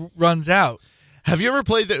somebody runs out. Have you ever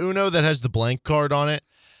played the Uno that has the blank card on it?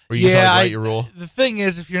 Or you can write your rule? The thing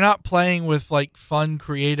is, if you're not playing with like fun,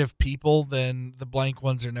 creative people, then the blank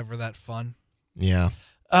ones are never that fun. Yeah.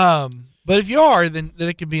 But if you are, then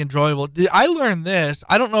it can be enjoyable. I learned this.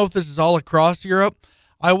 I don't know if this is all across Europe.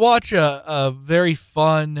 I watch a very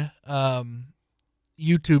fun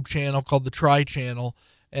YouTube channel called the Try Channel,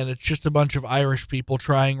 and it's just a bunch of Irish people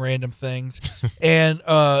trying random things. And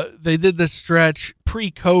they did this stretch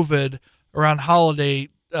pre-COVID around holiday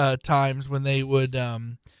times when they would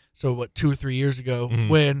 2 or 3 years ago,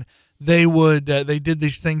 when they would they did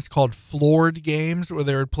these things called floored games where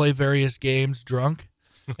they would play various games drunk.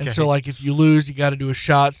 Okay. And so like if you lose, you got to do a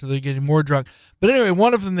shot, so they're getting more drunk. But anyway,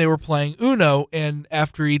 one of them they were playing Uno, and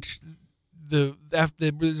after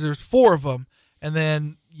there's 4 of them, and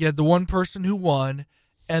then you had the one person who won,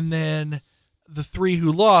 and then the 3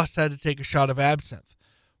 who lost had to take a shot of absinthe.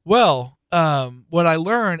 Well, what I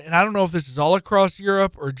learned, and I don't know if this is all across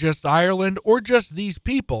Europe or just Ireland or just these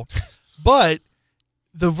people, but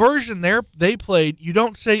the version they played, you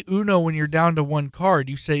don't say Uno when you're down to one card.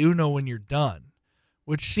 You say Uno when you're done,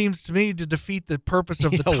 which seems to me to defeat the purpose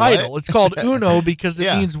of the title. It's called Uno because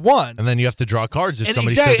it means one. And then you have to draw cards if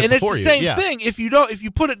somebody says it before you. And it's the same thing. If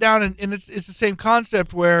you put it down, and it's the same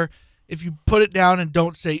concept where if you put it down and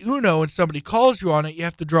don't say Uno and somebody calls you on it, you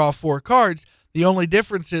have to draw 4 cards. The only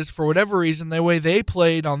difference is, for whatever reason, the way they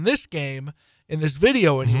played on this game, in this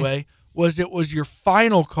video anyway, was it was your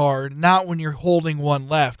final card, not when you're holding one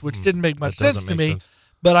left, which didn't make much sense to me.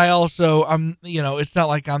 But I also, it's not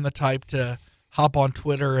like I'm the type to hop on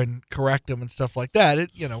Twitter and correct them and stuff like that.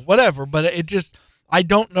 Whatever. But it just, I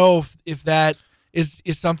don't know if that is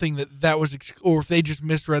something that was, or if they just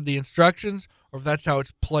misread the instructions, or if that's how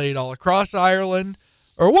it's played all across Ireland,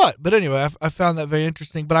 or what. But anyway, I found that very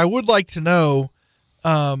interesting. But I would like to know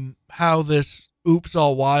how this Oops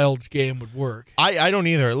All Wilds game would work. I don't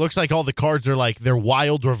either. It looks like all the cards are like they're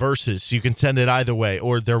wild reverses, so you can send it either way,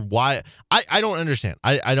 or they're wild. I don't understand.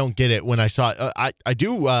 I don't get it when I saw it. I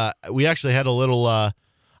do. We actually had a little. I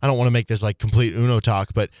don't want to make this like complete Uno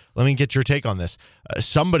talk, but let me get your take on this.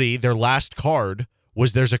 Somebody, their last card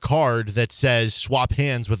was there's a card that says swap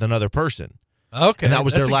hands with another person. Okay, and that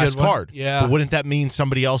was their last card. Yeah, but wouldn't that mean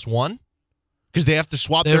somebody else won? Because they have to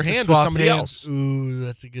swap their hand with somebody else. Ooh,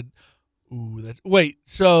 that's a good. Wait.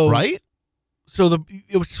 So right. So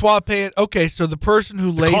it was swap hand. Okay, so the person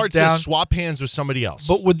who lays card down says swap hands with somebody else.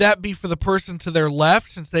 But would that be for the person to their left,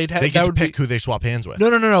 since they'd have? They get to pick who they swap hands with.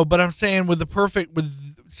 No. But I'm saying would the person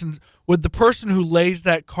who lays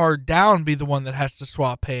that card down be the one that has to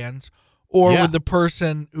swap hands, or would the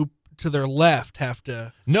person who to their left have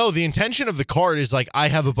to? No, the intention of the card is like I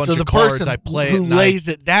have a bunch of cards I play. Who lays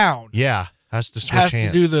it down? Yeah. Has to switch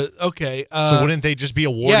hands. To do the okay. So wouldn't they just be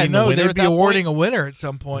awarding the winner? They'd be awarding a winner at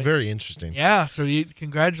some point. Very interesting. Yeah. So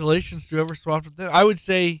congratulations to whoever swapped with them. I would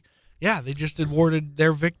say, they just awarded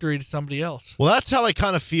their victory to somebody else. Well, that's how I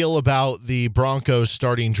kind of feel about the Broncos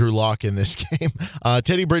starting Drew Lock in this game.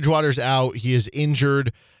 Teddy Bridgewater's out. He is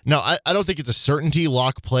injured. No, I don't think it's a certainty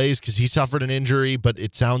Lock plays because he suffered an injury, but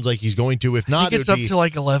it sounds like he's going to. If not, I think it's up to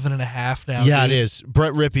like 11.5 now. Yeah, it is.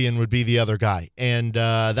 Brett Ripien would be the other guy, and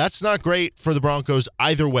that's not great for the Broncos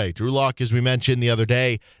either way. Drew Lock, as we mentioned the other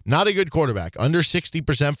day, not a good quarterback. Under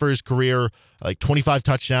 60% for his career, like 25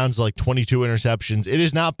 touchdowns, like 22 interceptions. It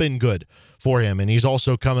has not been good for him, and he's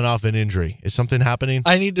also coming off an injury. Is something happening?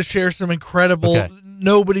 I need to share some incredible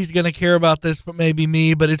nobody's going to care about this but maybe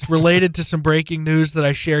me, but it's related to some breaking news that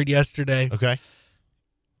I shared yesterday. Okay.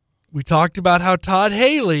 We talked about how Todd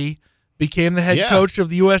Haley became the head coach of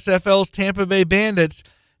the USFL's Tampa Bay Bandits.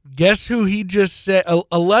 Guess who he just said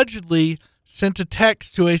allegedly sent a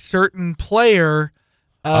text to a certain player.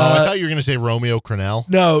 I thought you were going to say Romeo Crennel.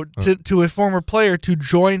 No, to a former player to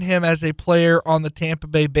join him as a player on the Tampa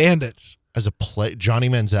Bay Bandits. As a play, Johnny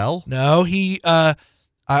Manziel? No, he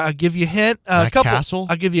I'll give you a hint. Castle?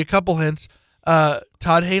 I'll give you a couple hints.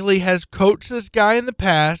 Todd Haley has coached this guy in the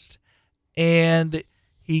past, and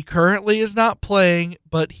he currently is not playing,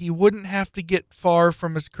 but he wouldn't have to get far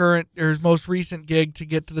from his current or his most recent gig to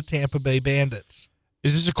get to the Tampa Bay Bandits.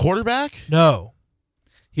 Is this a quarterback? No.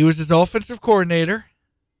 He was his offensive coordinator.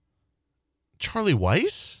 Charlie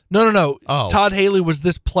Weiss? No. Oh. Todd Haley was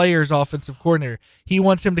this player's offensive coordinator. He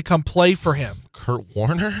wants him to come play for him. Kurt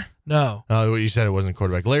Warner? No. Oh, you said it wasn't a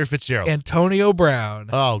quarterback. Larry Fitzgerald. Antonio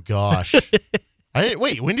Brown. Oh, gosh.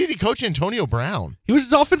 Wait, when did he coach Antonio Brown? He was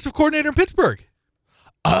his offensive coordinator in Pittsburgh.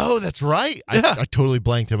 Oh, that's right. Yeah. I totally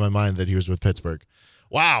blanked in my mind that he was with Pittsburgh.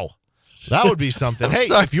 Wow. That would be something. Hey,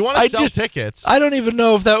 sorry. if you want to sell tickets. I don't even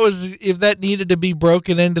know if that needed to be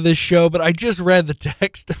broken into this show, but I just read the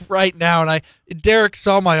text right now, and Derek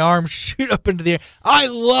saw my arm shoot up into the air. I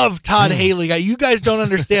love Todd Haley. You guys don't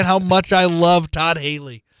understand how much I love Todd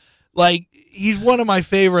Haley. Like, he's one of my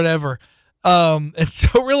favorite ever. And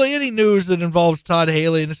so really any news that involves Todd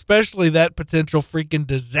Haley, and especially that potential freaking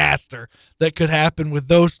disaster that could happen with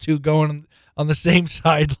those two going on the same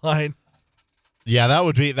sideline. Yeah, that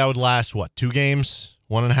would last, what, 2 games?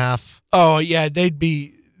 1.5? Oh, yeah,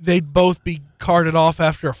 they'd both be carted off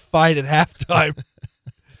after a fight at halftime.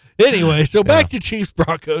 Anyway, so back to Chiefs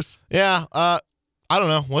Broncos. Yeah, I don't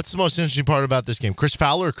know. What's the most interesting part about this game? Chris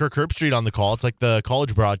Fowler or Kirk Herbstreit on the call? It's like the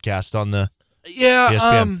college broadcast on the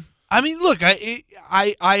ESPN. I mean, look,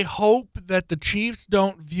 I hope that the Chiefs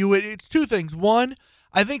don't view it. It's 2 things. One,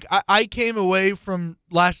 I think I came away from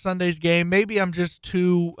last Sunday's game. Maybe I'm just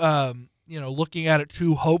too, looking at it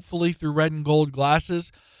too hopefully through red and gold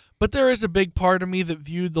glasses. But there is a big part of me that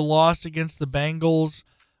viewed the loss against the Bengals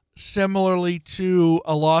similarly to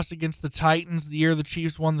a loss against the Titans the year the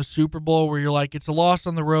Chiefs won the Super Bowl, where you're like, it's a loss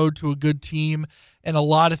on the road to a good team, and a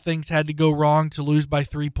lot of things had to go wrong to lose by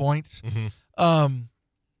 3 points. And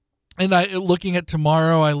looking at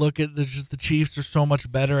tomorrow, I look at the Chiefs are so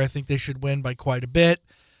much better. I think they should win by quite a bit.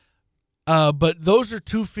 But those are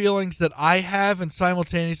two feelings that I have, and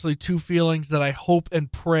simultaneously two feelings that I hope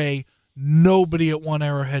and pray nobody at One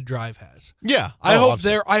Arrowhead Drive has. Yeah. I hope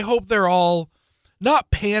they're all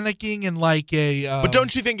not panicking and like a but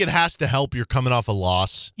don't you think it has to help? You're coming off a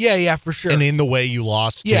loss. Yeah, for sure. And in the way you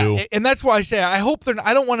lost too. Yeah, and that's why I say I hope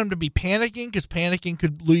I don't want them to be panicking, because panicking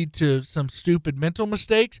could lead to some stupid mental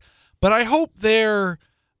mistakes. But I hope they're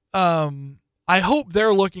looking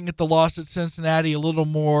at the loss at Cincinnati a little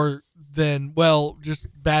more than, well, just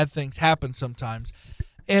bad things happen sometimes.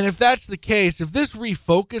 And if that's the case, if this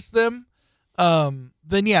refocused them,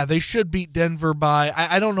 then yeah, they should beat Denver by,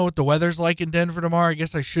 I don't know what the weather's like in Denver tomorrow. I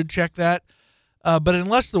guess I should check that. But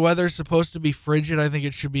unless the weather's supposed to be frigid, I think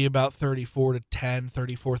it should be about 34-10,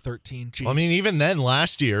 34-13 Chiefs. I mean, even then,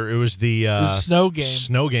 last year, it was the snow game.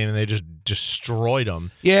 Snow game, and they just destroyed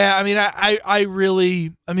them. Yeah, I mean, I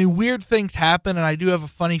really, weird things happen, and I do have a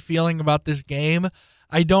funny feeling about this game.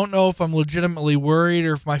 I don't know if I'm legitimately worried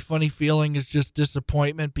or if my funny feeling is just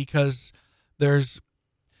disappointment, because I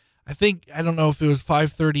don't know if it was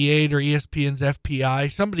 538 or ESPN's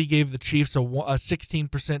FPI. Somebody gave the Chiefs a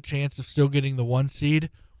 16% chance of still getting the 1 seed,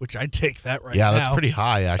 which I'd take that now. Yeah, that's pretty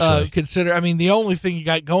high, actually. The only thing you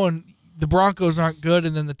got going, the Broncos aren't good,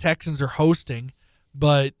 and then the Texans are hosting.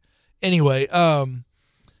 But anyway,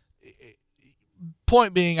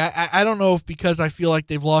 point being, I don't know if because I feel like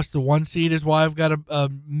they've lost the 1 seed is why I've got a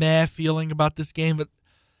meh feeling about this game, but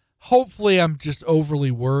hopefully I'm just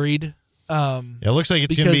overly worried. It looks like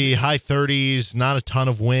it's going to be high 30s, not a ton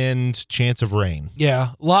of wind, chance of rain.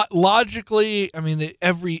 Yeah, logically,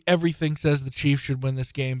 everything says the Chiefs should win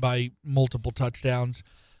this game by multiple touchdowns.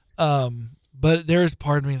 But there is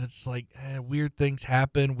part of me that's like, weird things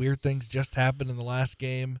happen. Weird things just happened in the last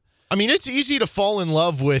game. I mean, it's easy to fall in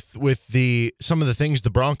love with some of the things the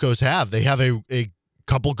Broncos have. They have a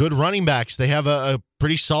couple good running backs. They have a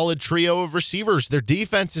pretty solid trio of receivers. Their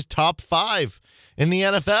defense is top 5 in the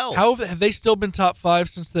NFL. How have they still been top 5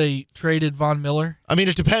 since they traded Von Miller? I mean,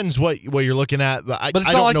 it depends what you're looking at. I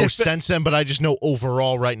don't know since then, but I just know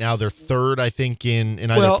overall right now they're third, I think, in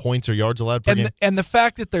either points or yards allowed per game. And the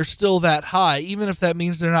fact that they're still that high, even if that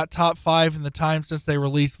means they're not top 5 in the time since they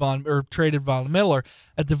released traded Von Miller,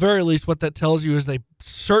 at the very least, what that tells you is they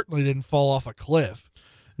certainly didn't fall off a cliff.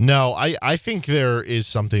 No, I think there is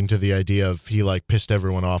something to the idea of he pissed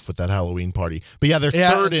everyone off with that Halloween party. But yeah, they're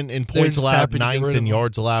third in points allowed, 9th in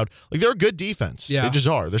yards allowed. They're a good defense. Yeah. They just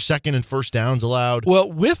are. They're second in first downs allowed.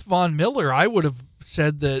 Well, with Von Miller, I would have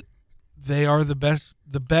said that they are the best,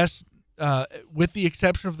 with the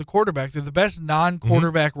exception of the quarterback. They're the best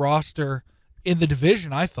non-quarterback roster in the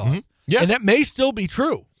division, I thought. Mm-hmm. Yeah. And that may still be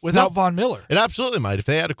true without Von Miller. It absolutely might. If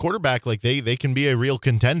they had a quarterback, they can be a real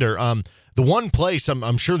contender. The one place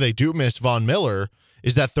I'm sure they do miss Von Miller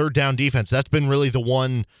is that third down defense. That's been really the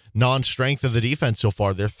one non-strength of the defense so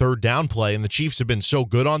far, their third down play. And the Chiefs have been so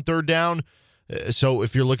good on third down. So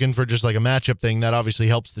if you're looking for just like a matchup thing, that obviously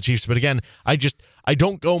helps the Chiefs. But again, I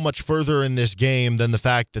don't go much further in this game than the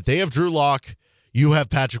fact that they have Drew Lock, you have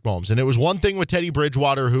Patrick Mahomes. And it was one thing with Teddy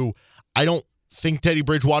Bridgewater, who I don't think Teddy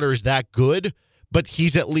Bridgewater is that good, but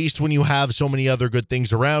he's at least, when you have so many other good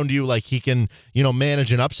things around you, he can,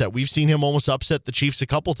 manage an upset. We've seen him almost upset the Chiefs a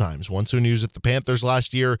couple times. Once when he was at the Panthers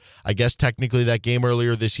last year, I guess technically that game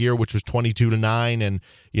earlier this year, which was 22-9, and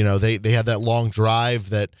they had that long drive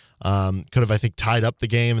that could have, I think, tied up the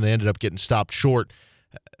game, and they ended up getting stopped short.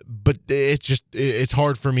 But it's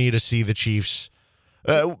hard for me to see the Chiefs.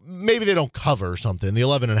 Maybe they don't cover something. The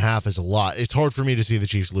 11.5 is a lot. It's hard for me to see the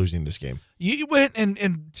Chiefs losing this game. You went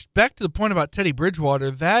and back to the point about Teddy Bridgewater.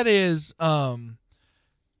 That is, and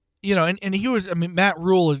he was. Matt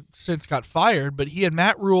Rule has since got fired, but he had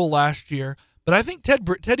Matt Rule last year. But I think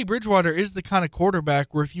Teddy Bridgewater is the kind of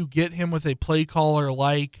quarterback where if you get him with a play caller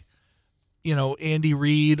like, Andy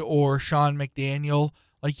Reid or Sean McDaniel,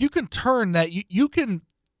 you can turn that. You can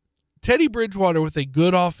Teddy Bridgewater with a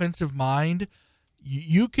good offensive mind.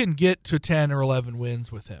 You can get to 10 or 11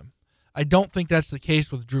 wins with him. I don't think that's the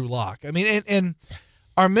case with Drew Lock. And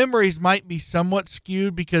our memories might be somewhat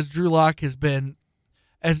skewed because Drew Lock has been,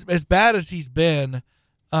 as bad as he's been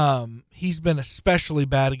especially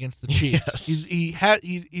bad against the Chiefs. Yes.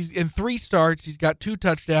 He's in 3 starts. He's got 2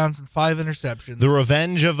 touchdowns and 5 interceptions. The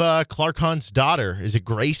revenge of Clark Hunt's daughter. Is it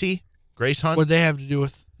Gracie? Grace Hunt? What they have to do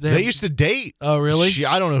with They used to date. Oh, really?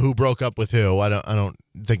 I don't know who broke up with who. I don't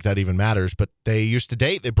think that even matters. But they used to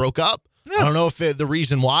date. They broke up. Yeah. I don't know if the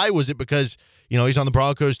reason why was it because he's on the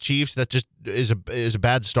Broncos Chiefs. That just is a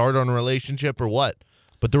bad start on a relationship or what.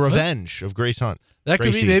 But the revenge of Grace Hunt. That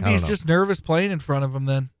could Gracie, be. Maybe I he's don't know. just nervous playing in front of him.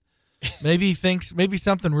 Then maybe he thinks maybe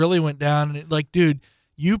something really went down. And dude,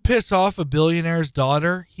 you piss off a billionaire's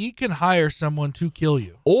daughter, he can hire someone to kill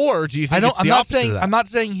you. Or do you think it's the opposite of that? I'm not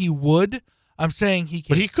saying he would. I'm saying he can.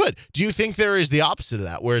 But he could. Do you think there is the opposite of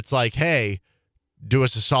that, where it's like, hey, do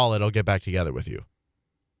us a solid, I'll get back together with you.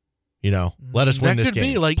 Let us win this game. That could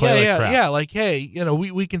be like, Play yeah, crap. like, hey,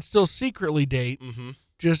 we can still secretly date. Mm-hmm.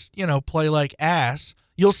 Just, play like ass.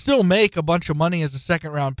 You'll still make a bunch of money as a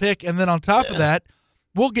second-round pick, and then on top of that,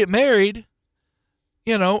 we'll get married,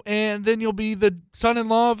 and then you'll be the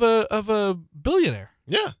son-in-law of a billionaire.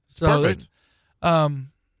 Yeah, So perfect.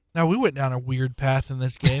 Now, we went down a weird path in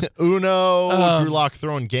this game. Drew Lock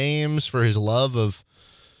throwing games for his love of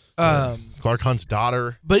Clark Hunt's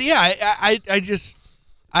daughter. But yeah,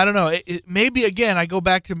 I don't know. Maybe again, I go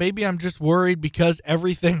back to maybe I'm just worried because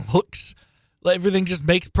everything just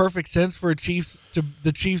makes perfect sense for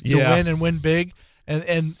the Chiefs to win and win big,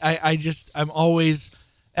 and I'm always,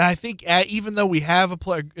 and I think even though we have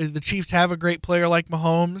the Chiefs have a great player like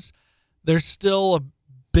Mahomes, there's still a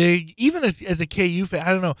big, even as a KU fan,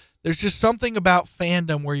 I don't know. There's just something about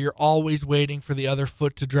fandom where you're always waiting for the other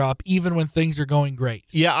foot to drop, even when things are going great.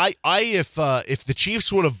 Yeah, if the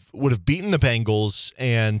Chiefs would have beaten the Bengals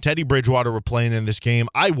and Teddy Bridgewater were playing in this game,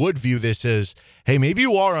 I would view this as, hey, maybe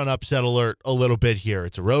you are on upset alert a little bit here.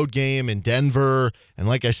 It's a road game in Denver, and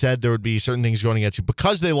like I said, there would be certain things going against you.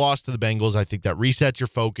 Because they lost to the Bengals, I think that resets your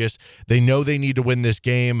focus. They know they need to win this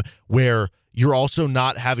game, where you're also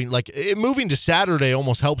not having, moving to Saturday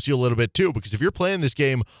almost helps you a little bit too, because if you're playing this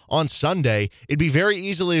game on Sunday, it'd be very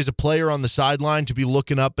easily as a player on the sideline to be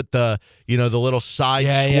looking up at the little side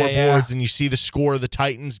scoreboards and you see the score of the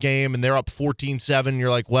Titans game and they're up 14-7 and you're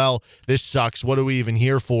like, well, this sucks. What are we even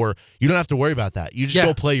here for? You don't have to worry about that. You just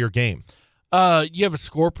go play your game. You have a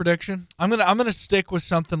score prediction? I'm gonna stick with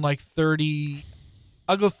something like 30.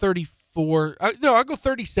 I'll go 34. I'll go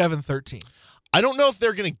 37-13. I don't know if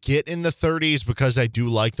they're going to get in the 30s because I do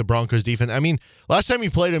like the Broncos defense. I mean, last time you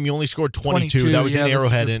played them, you only scored 22. That was in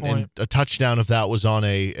Arrowhead, and a touchdown of that was on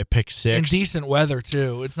a pick six. In decent weather,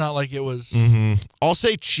 too. It's not like it was. Mm-hmm. I'll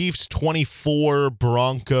say Chiefs 24,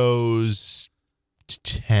 Broncos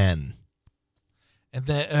 10. And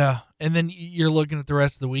then you're looking at the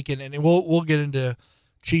rest of the weekend, and we'll get into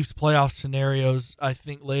Chiefs playoff scenarios, I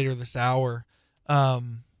think, later this hour.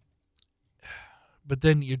 But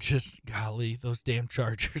then you just, golly, those damn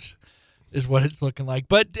Chargers is what it's looking like.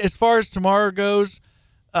 But as far as tomorrow goes,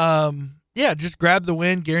 just grab the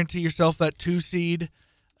win, guarantee yourself that 2 seed,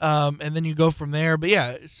 and then you go from there. But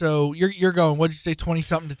yeah, so you're going, what'd you say,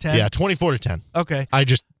 20-something to 10? Yeah, 24-10. Okay. I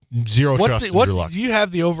just zero trust in Drew Lock. Do you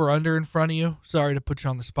have the over-under in front of you? Sorry to put you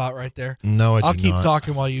on the spot right there. No, I do not. I'll keep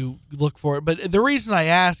talking while you look for it. But the reason I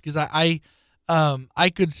ask is I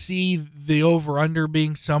could see the over-under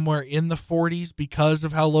being somewhere in the 40s because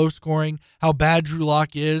of how low scoring, how bad Drew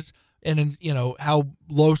Lock is, and how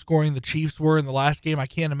low scoring the Chiefs were in the last game. I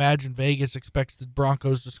can't imagine Vegas expects the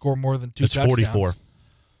Broncos to score more than 2 touchdowns. 44.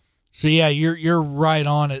 So yeah, you're right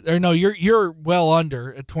on it. Or no, you're well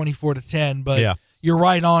under at 24-10, but you're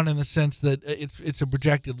right on in the sense that it's a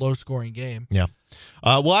projected low scoring game. Yeah.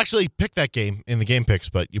 We'll actually pick that game in the game picks,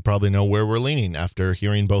 but you probably know where we're leaning after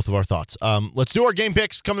hearing both of our thoughts. Let's do our game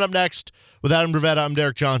picks coming up next with Adam Bravetta. I'm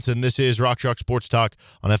Derek Johnson. This is Rock Chalk Sports Talk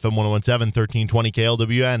on FM 1017, 1320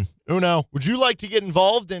 KLWN. Uno, would you like to get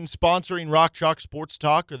involved in sponsoring Rock Chalk Sports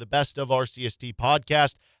Talk or the Best of RCST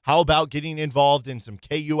podcast? How about getting involved in some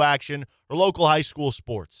KU action or local high school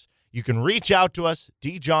sports? You can reach out to us,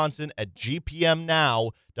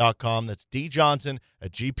 djohnson@gpmnow.com. That's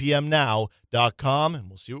djohnson@gpmnow.com, and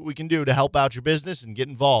we'll see what we can do to help out your business and get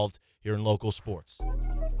involved here in local sports.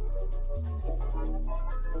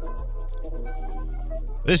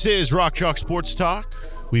 This is Rock Chalk Sports Talk.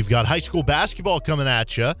 We've got high school basketball coming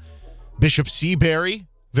at you. Bishop Seabury,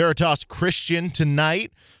 Veritas Christian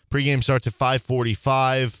tonight. Pregame starts at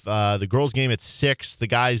 5:45. The girls' game at 6. The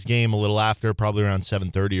guys' game a little after, probably around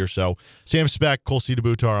 7:30 or so. Sam Speck, Cole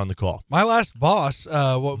Butar on the call. My last boss,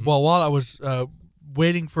 while I was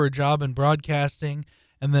waiting for a job in broadcasting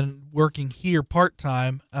and then working here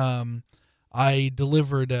part-time, I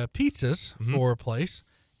delivered pizzas for a place.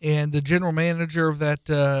 And the general manager of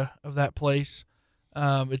that place,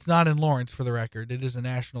 it's not in Lawrence for the record. It is a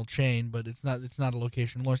national chain, but it's not a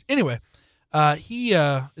location in Lawrence. Anyway, he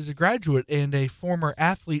is a graduate and a former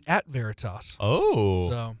athlete at Veritas. Oh.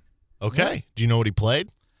 So, okay. Yeah. Do you know what he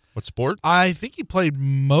played? What sport? I think he played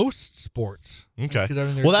most sports. Okay. 'Cause, I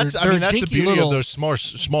mean, That's the beauty of those small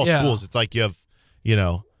Yeah. schools. It's like you have,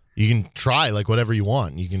 you can try like whatever you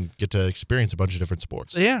want. You can get to experience a bunch of different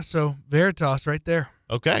sports. Yeah, so Veritas right there.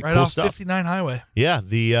 Okay, Right cool off stuff. 59 Highway. Yeah,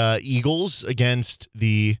 the Eagles against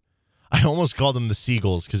the. I almost called them the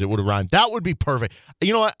Seagulls because it would have rhymed. That would be perfect.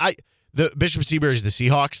 You know what? The Bishop Seabury's the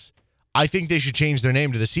Seahawks. I think they should change their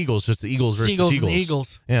name to the Seagulls, so it's the Eagles versus the Seagulls Seagulls. and the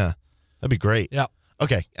Eagles. Yeah, that'd be great. Yeah.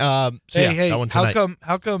 Okay. Hey, that one tonight.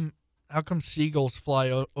 how come seagulls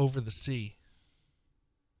fly over the sea?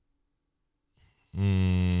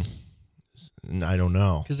 I don't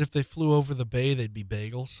know. Because if they flew over the bay, they'd be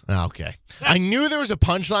bagels. Okay. I knew there was a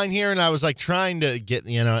punchline here, and I was like trying to get,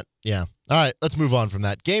 what? Yeah. All right, let's move on from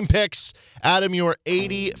that. Game picks. Adam, you're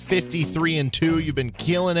 80, 53, and 2. You've been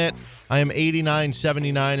killing it. I am 89,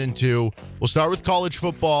 79, and 2. We'll start with college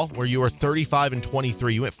football, where you are 35 and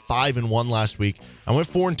 23. You went 5 and 1 last week. I went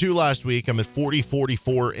 4 and 2 last week. I'm at 40,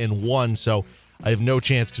 44, and 1. So I have no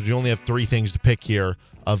chance because we only have 3 things to pick here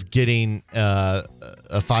of getting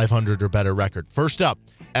a 500 or better record. First up,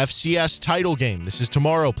 FCS title game. This is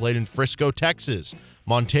tomorrow, played in Frisco, Texas.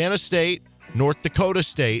 Montana State, North Dakota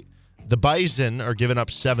State. The Bison are giving up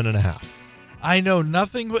 7.5. I know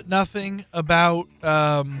nothing but nothing about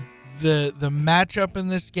the matchup in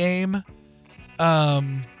this game.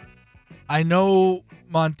 I know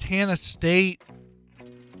Montana State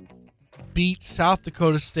beat South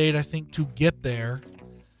Dakota State, I think, to get there.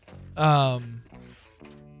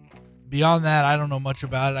 Beyond that, I don't know much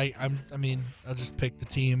about it. I'll just pick the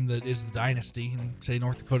team that is the dynasty and say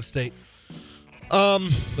North Dakota State.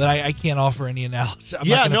 But I can't offer any analysis. I'm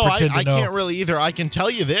not gonna pretend to know. I can't really either. I can tell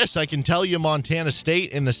you this. I can tell you Montana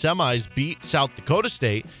State in the semis beat South Dakota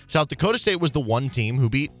State. South Dakota State was the one team who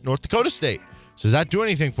beat North Dakota State. So does that do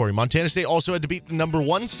anything for you? Montana State also had to beat the number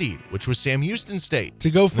 1 seed, which was Sam Houston State.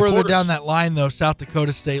 To go further down that line, though, South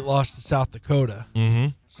Dakota State lost to South Dakota. Mm-hmm.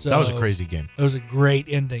 So that was a crazy game. It was a great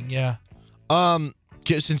ending, yeah.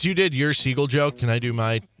 Since you did your Seagull joke, can I do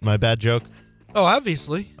my bad joke? Oh,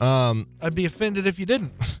 obviously. I'd be offended if you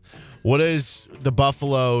didn't. What does the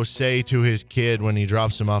buffalo say to his kid when he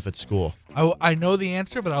drops him off at school? I know the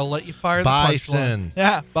answer, but I'll let you fire the Bison. punchline.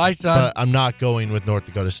 Yeah, Bison. But I'm not going with North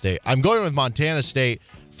Dakota State. I'm going with Montana State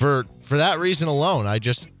for that reason alone. I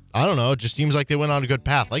don't know. It just seems like they went on a good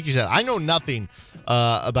path. Like you said, I know nothing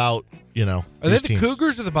about, Are they the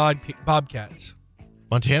Cougars or the Bobcats?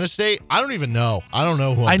 Montana State? I don't even know. I don't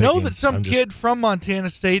know who I know that some kid from Montana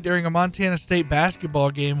State during a Montana State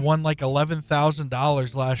basketball game won like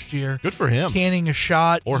 $11,000 last year. Good for him. Canning a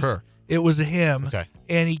shot. Or her. It was a him. Okay.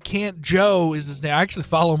 And Joe is his name. I actually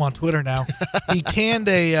follow him on Twitter now. He canned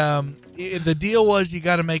the deal was you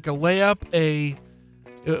got to make a layup,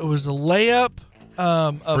 it was a layup,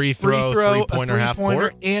 a free throw, three-pointer, half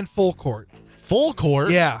court, and full court. Full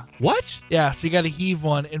court? Yeah. What? Yeah, so you got to heave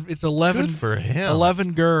one, and it's 11. Good for him.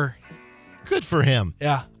 11 gur. Good for him.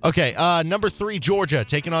 Yeah. Okay, number 3, Georgia,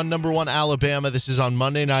 taking on number 1, Alabama. This is on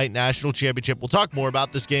Monday night, national championship. We'll talk more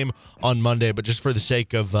about this game on Monday, but just for the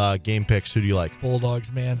sake of game picks, who do you like?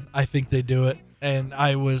 Bulldogs, man. I think they do it. And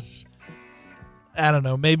I don't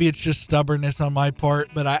know, maybe it's just stubbornness on my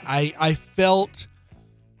part, but I felt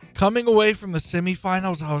coming away from the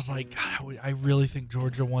semifinals, I was like, God, I really think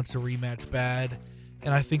Georgia wants a rematch bad,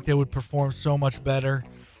 and I think they would perform so much better.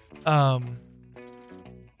 And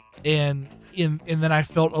then I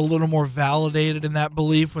felt a little more validated in that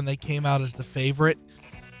belief when they came out as the favorite.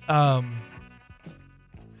 I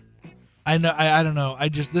don't know.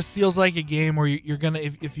 This feels like a game where you're gonna,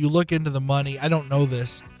 if you look into the money, I don't know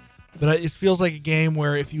this, but it feels like a game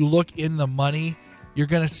where if you look in the money, you're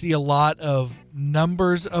gonna see a lot of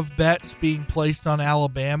numbers of bets being placed on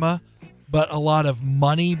Alabama, but a lot of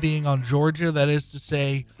money being on Georgia. That is to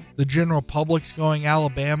say, the general public's going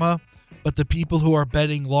Alabama, but the people who are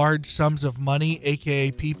betting large sums of money,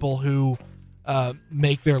 aka people who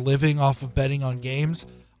make their living off of betting on games,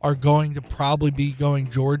 are going to probably be going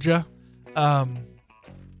Georgia.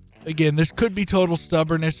 Again, this could be total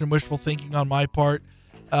stubbornness and wishful thinking on my part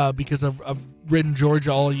because I've ridden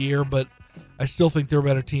Georgia all year, but I still think they're a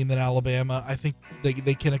better team than Alabama. I think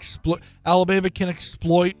they can exploit. Alabama can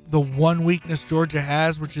exploit the one weakness Georgia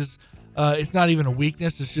has, which is it's not even a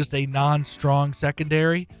weakness; it's just a non-strong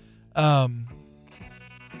secondary. But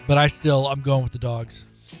I'm going with the Dogs.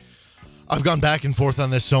 I've gone back and forth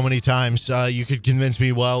on this so many times. You could convince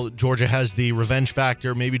me, well, Georgia has the revenge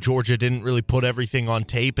factor. Maybe Georgia didn't really put everything on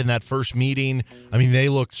tape in that first meeting. I mean, they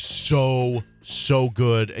looked so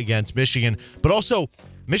good against Michigan. But also,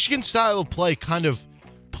 Michigan's style of play kind of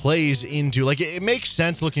plays into, like, it makes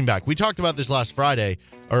sense looking back. We talked about this last Friday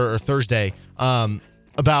or Thursday.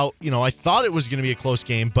 about, I thought it was going to be a close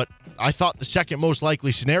game, but I thought the second most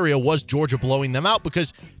likely scenario was Georgia blowing them out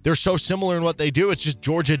because they're so similar in what they do. It's just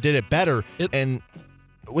Georgia did it better. And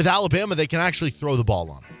with Alabama, they can actually throw the ball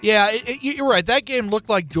on. Yeah, you're right. That game looked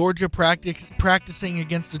like Georgia practicing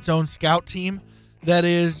against its own scout team. That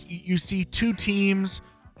is, you see two teams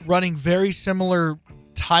running very similar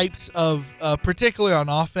types of, particularly on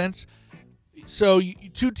offense. So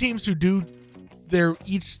two teams who do their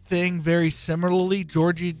each thing very similarly.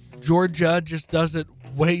 Georgia just does it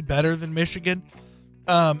way better than Michigan,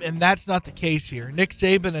 and that's not the case here. Nick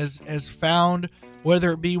Saban has found,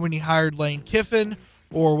 whether it be when he hired Lane Kiffin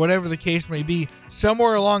or whatever the case may be,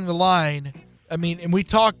 somewhere along the line. I mean, and we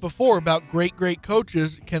talked before about great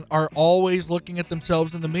coaches are always looking at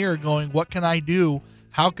themselves in the mirror, going, "What can I do?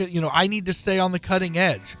 How could I need to stay on the cutting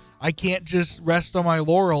edge. I can't just rest on my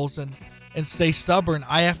laurels and stay stubborn.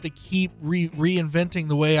 I have to keep reinventing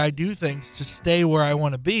the way I do things to stay where I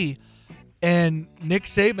want to be." And Nick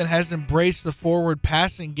Saban has embraced the forward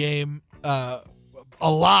passing game a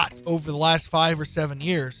lot over the last 5 or 7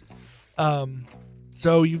 years. I'm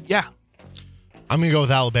going to go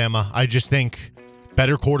with Alabama. I just think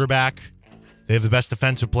better quarterback. They have the best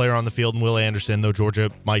defensive player on the field in Will Anderson, though Georgia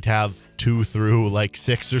might have 2 through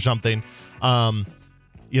 6 or something.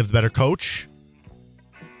 You have the better coach.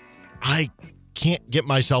 I can't get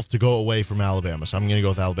myself to go away from Alabama, so I'm going to go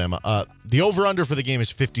with Alabama. The over-under for the game is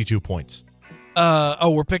 52 points.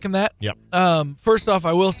 We're picking that? Yep. First off,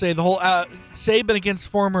 I will say the whole Saban against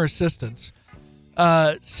former assistants.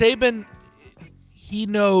 Saban, he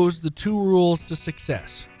knows the 2 rules to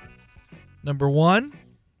success. Number 1,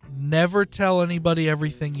 never tell anybody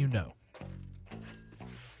everything you know.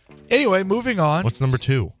 Anyway, moving on. What's number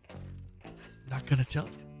 2? Not going to tell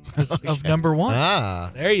you. Of number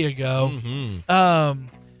 1. There you go. Mm-hmm.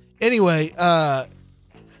 Anyway,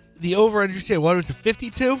 the over under, you say, what was it,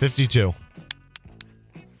 52? 52.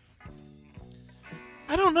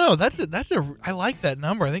 I don't know. I like that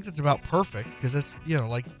number. I think that's about perfect because that's,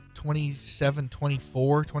 27-24,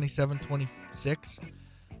 27-26.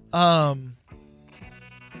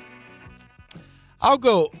 I'll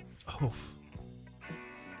go.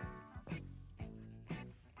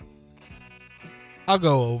 I'll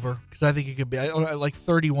go over because I think it could be like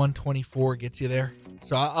 31-24 gets you there.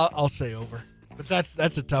 So I'll say over. But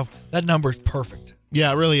that's a tough. That number is perfect.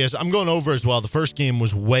 Yeah, it really is. I'm going over as well. The first game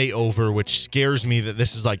was way over, which scares me that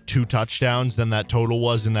this is like 2 touchdowns than that total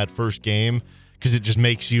was in that first game because it just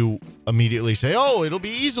makes you immediately say, oh, it'll be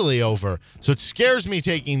easily over. So it scares me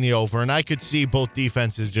taking the over, and I could see both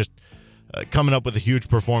defenses just coming up with a huge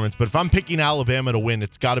performance. But if I'm picking Alabama to win,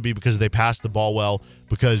 it's got to be because they passed the ball well,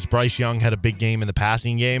 because Bryce Young had a big game in the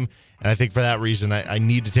passing game. And I think for that reason, I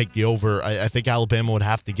need to take the over. I think Alabama would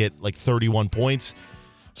have to get 31 points.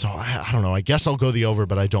 So I don't know. I guess I'll go the over,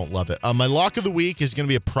 but I don't love it. My lock of the week is going to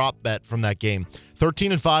be a prop bet from that game.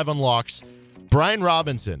 13-5 on locks. Brian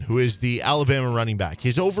Robinson, who is the Alabama running back,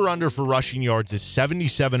 his over-under for rushing yards is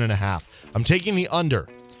 77.5. I'm taking the under.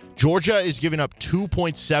 Georgia is giving up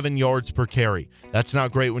 2.7 yards per carry. That's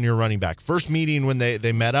not great when you're a running back. First meeting when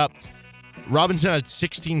they met up, Robinson had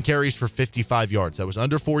 16 carries for 55 yards. That was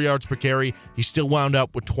under 4 yards per carry. He still wound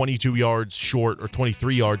up with 22 yards short or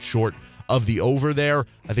 23 yards short of the over there.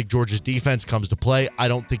 I think Georgia's defense comes to play. I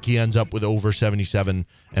don't think he ends up with over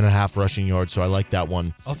 77.5 rushing yards, so I like that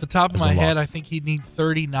one. Off the top of my head, I think he'd need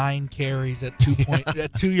 39 carries at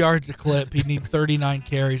 2 yards a clip. He'd need 39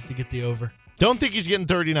 carries to get the over. Don't think he's getting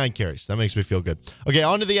 39 carries. That makes me feel good. Okay,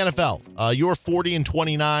 on to the NFL. You're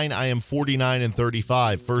 40-29. I am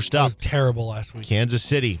 49-35. First up, that was terrible last week. Kansas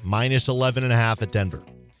City, minus 11.5 at Denver.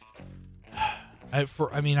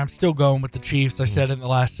 I'm still going with the Chiefs. I said it in the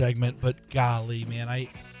last segment, but golly, man, I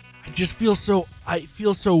just feel so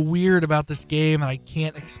weird about this game, and I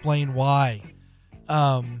can't explain why.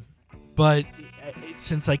 But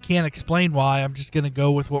since I can't explain why, I'm just going to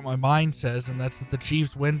go with what my mind says, and that's that the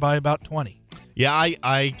Chiefs win by about 20. Yeah,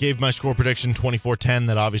 I gave my score prediction 24-10.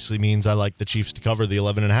 That obviously means I like the Chiefs to cover the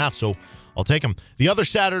 11.5, so I'll take them. The other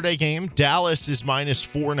Saturday game, Dallas is minus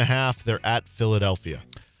 4.5. They're at Philadelphia.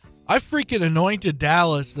 I freaking anointed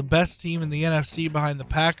Dallas the best team in the NFC behind the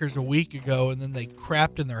Packers a week ago, and then they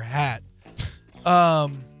crapped in their hat. I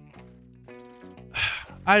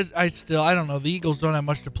don't know. The Eagles don't have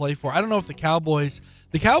much to play for. I don't know if the Cowboys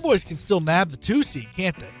can still nab the 2 seed,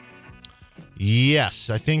 can't they? Yes,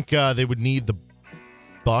 I think they would need the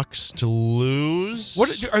Bucks to lose.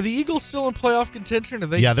 Are the Eagles still in playoff contention?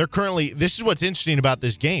 Yeah, they're currently. This is what's interesting about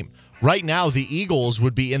this game. Right now, the Eagles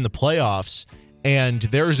would be in the playoffs, and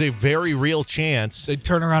there's a very real chance they'd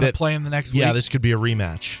turn around and play them the next week. Yeah, this could be a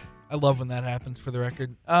rematch. I love when that happens, for the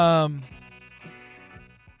record.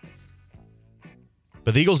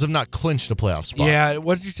 But the Eagles have not clinched a playoff spot. Yeah,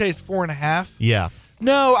 what did you say? It's 4.5? Yeah.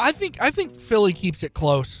 No, I think Philly keeps it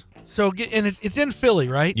close. So and it's in Philly,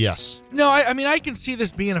 right? Yes. No, I mean I can see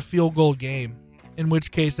this being a field goal game, in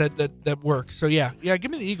which case that works. So yeah,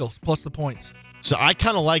 give me the Eagles plus the points. So I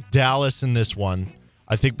kind of like Dallas in this one.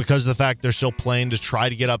 I think because of the fact they're still playing to try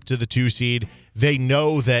to get up to the 2 seed, they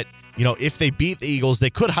know that, if they beat the Eagles, they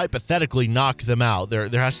could hypothetically knock them out. There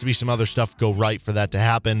has to be some other stuff go right for that to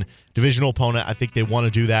happen. Divisional opponent, I think they want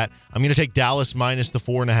to do that. I'm going to take Dallas minus the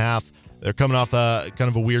 4.5. They're coming off kind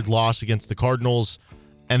of a weird loss against the Cardinals,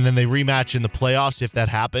 and then they rematch in the playoffs. If that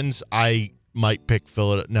happens, I might pick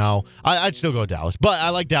Philadelphia. No, I'd still go Dallas, but I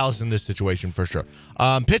like Dallas in this situation for sure.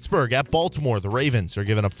 Pittsburgh at Baltimore. The Ravens are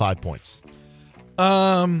giving up 5 points.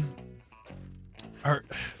 Are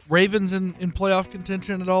Ravens in playoff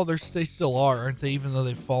contention at all? They still are, aren't they? Even though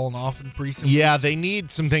they've fallen off in preseason. Yeah, they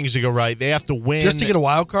need some things to go right. They have to win just to get a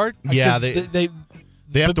wild card. Yeah, they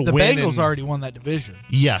have to the win. The Bengals already won that division.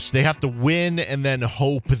 Yes, they have to win and then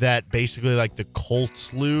hope that basically like the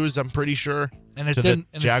Colts lose. I'm pretty sure. And it's to in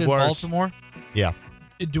the Jaguars. Baltimore. Yeah.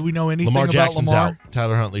 Do we know anything Lamar about Jackson's Lamar? out.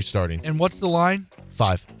 Tyler Huntley's starting. And what's the line?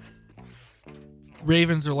 5.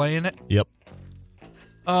 Ravens are laying it. Yep.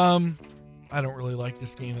 I don't really like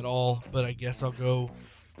this game at all, but I guess I'll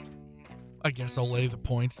lay the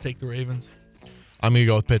points, take the Ravens. I'm going to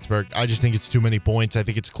go with Pittsburgh. I just think it's too many points. I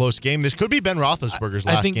think it's a close game. This could be Ben Roethlisberger's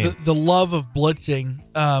last game. I think the love of blitzing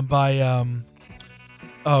by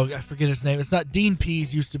I forget his name. It's not Dean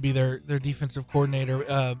Pease. Used to be their defensive coordinator.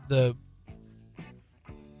 The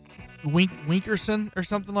Winkerson or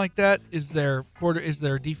something like that is their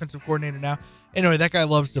defensive coordinator now. Anyway, that guy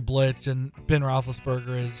loves to blitz, and Ben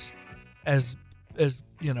Roethlisberger is as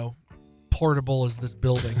portable as this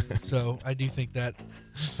building. So I do think that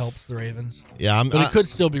helps the Ravens. Yeah, but it could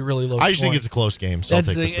still be really low. I just think it's a close game, so I'll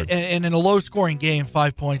take Pittsburgh. And in a low-scoring game,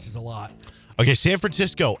 5 points is a lot. Okay, San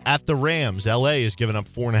Francisco at the Rams. LA is giving up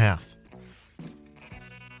 4.5.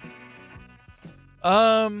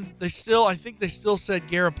 I think they still said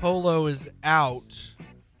Garoppolo is out.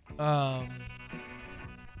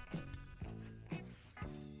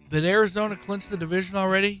 Did Arizona clinch the division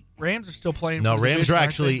already? Rams are still playing. No, for the Rams division, are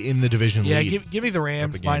actually in the division lead. Yeah, give me the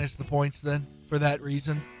Rams minus the points then for that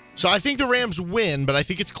reason. So I think the Rams win, but I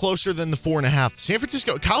think it's closer than the 4.5. San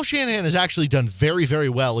Francisco, Kyle Shanahan has actually done very, very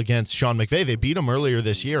well against Sean McVay. They beat him earlier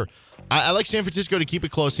this year. I like San Francisco to keep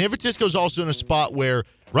it close. San Francisco's also in a spot where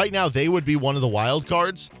right now they would be one of the wild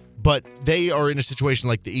cards, but they are in a situation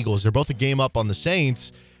like the Eagles. They're both a game up on the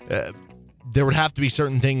Saints. There would have to be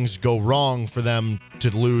certain things go wrong for them to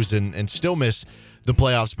lose and still miss the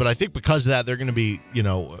playoffs. But I think because of that, they're going to be,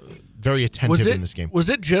 very attentive in this game. Was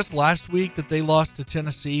it just last week that they lost to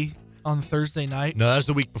Tennessee on Thursday night? No, that was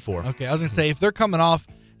the week before. Okay, I was going to say, if they're coming off,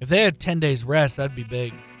 if they had 10 days rest, that'd be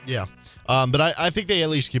big. Yeah. But I think they at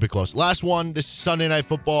least keep it close. Last one, this is Sunday Night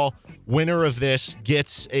Football. Winner of this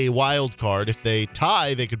gets a wild card. If they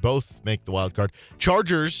tie, they could both make the wild card.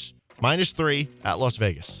 Chargers, -3 at Las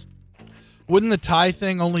Vegas. Wouldn't the tie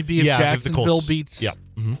thing only be if Jacksonville beats the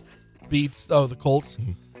Colts?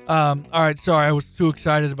 Mm-hmm. All right, sorry, I was too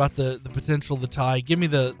excited about the potential of the tie. Give me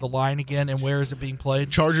the line again, and where is it being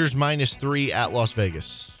played? Chargers -3 at Las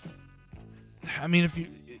Vegas. I mean,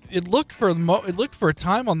 it looked for a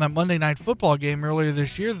time on that Monday Night Football game earlier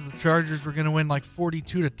this year that the Chargers were going to win like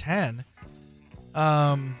 42-10,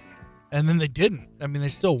 and then they didn't. I mean, they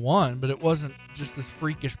still won, but it wasn't just this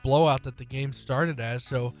freakish blowout that the game started as.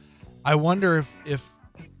 So, I wonder if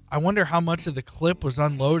how much of the clip was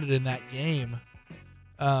unloaded in that game,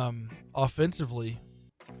 offensively.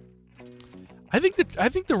 I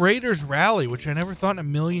think the Raiders rally, which I never thought in a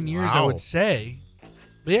million years I would say.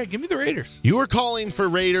 But yeah, give me the Raiders. You were calling for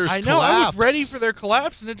Raiders I know. collapse. I was ready for their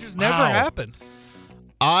collapse, and it just never happened.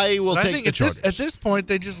 I will but take I think the Chargers. At this point,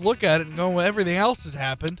 they just look at it and go, well, everything else has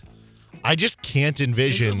happened. I just can't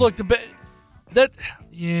envision. Look, it's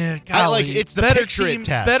the better picture team, it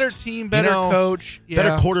test. Better team, better coach,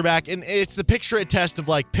 better quarterback, and it's the picture it test of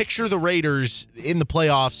like picture the Raiders in the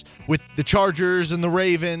playoffs with the Chargers and the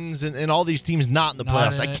Ravens and all these teams not in the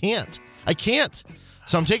playoffs. I can't.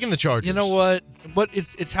 So I'm taking the Chargers. You know what?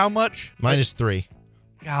 It's how much? -3.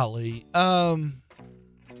 Golly.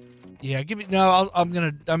 Yeah, give me no. I'm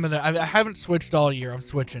gonna. I haven't switched all year. I'm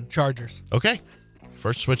switching Chargers. Okay,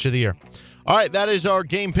 first switch of the year. All right, that is our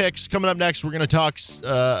game picks. Coming up next, we're going to talk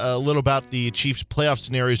a little about the Chiefs' playoff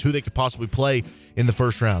scenarios, who they could possibly play in the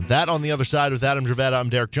first round. That on the other side with Adam Dravetta. I'm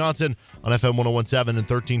Derek Johnson on FM 101.7 and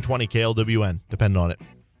 1320 KLWN. Depend on it.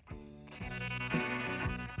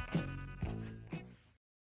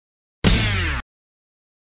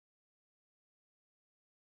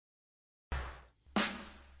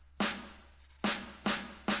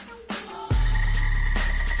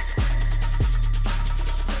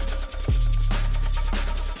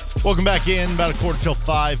 Welcome back in. About a quarter till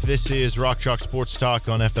 5. This is Rock Chalk Sports Talk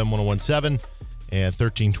on FM 1017 and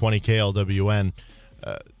 1320 KLWN.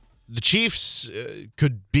 The Chiefs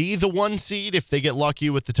could be the 1 seed if they get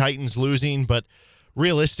lucky with the Titans losing, but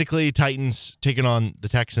realistically, Titans taking on the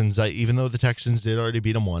Texans, even though the Texans did already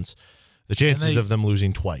beat them once, the chances of them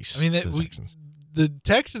losing twice. I mean, the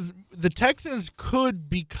Texans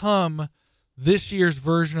could become this year's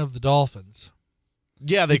version of the Dolphins.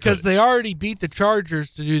 Yeah, because they already beat the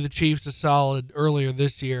Chargers to do the Chiefs a solid earlier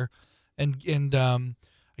this year, and I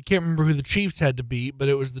can't remember who the Chiefs had to beat, but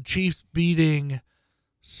it was the Chiefs beating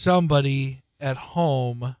somebody at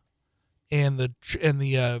home, and the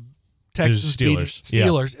Texans beating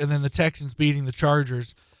Steelers, and then the Texans beating the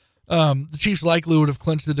Chargers. The Chiefs likely would have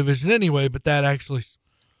clinched the division anyway, but that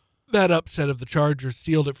upset of the Chargers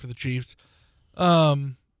sealed it for the Chiefs.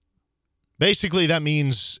 Basically, that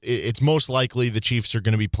means it's most likely the Chiefs are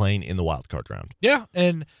going to be playing in the wild card round. Yeah,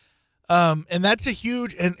 and that's a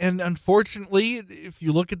huge and unfortunately, if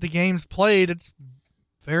you look at the games played, it's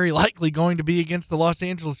very likely going to be against the Los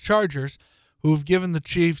Angeles Chargers, who have given the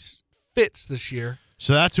Chiefs fits this year.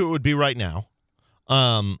 So that's who it would be right now.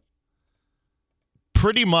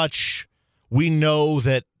 Pretty much, we know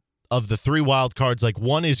that of the 3 wild cards, like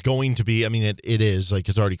one is going to be, I mean, it is, like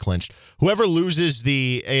it's already clinched. Whoever loses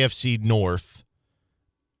the AFC North,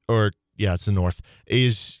 it's the North,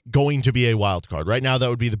 is going to be a wild card. Right now, that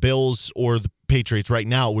would be the Bills or the Patriots. Right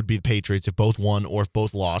now, it would be the Patriots if both won or if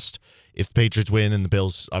both lost. If the Patriots win and the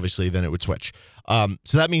Bills, obviously, then it would switch. So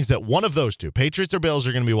that means that one of those two, Patriots or Bills,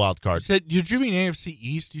 are going to be wild cards. Did you mean AFC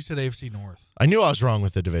East? You said AFC North. I knew I was wrong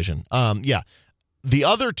with the division. Yeah. The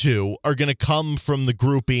other two are going to come from the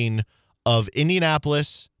grouping of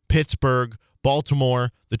Indianapolis, Pittsburgh,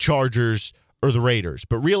 Baltimore, the Chargers, or the Raiders.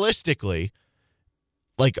 But realistically,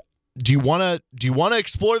 like, do you want to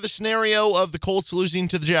explore the scenario of the Colts losing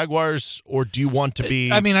to the Jaguars, or do you want to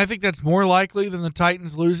be? I mean, I think that's more likely than the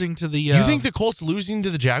Titans losing to the. You think the Colts losing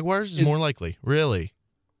to the Jaguars is more likely? Really?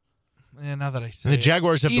 Yeah, now that I say and the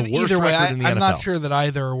Jaguars have the worst record in the NFL. I'm not sure that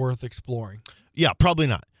either are worth exploring. Yeah, probably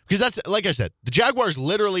not. Because that's, like I said, the Jaguars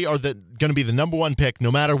literally are going to be the number 1 pick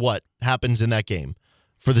no matter what happens in that game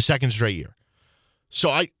for the second straight year. So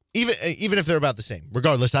even if they're about the same,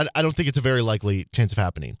 regardless, I don't think it's a very likely chance of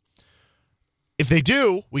happening. If they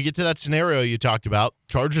do, we get to that scenario you talked about.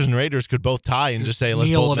 Chargers and Raiders could both tie and just say,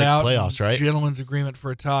 let's both make playoffs, right? Gentleman's agreement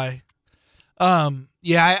for a tie.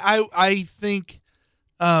 I think,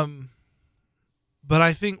 but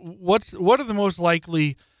I think what are the most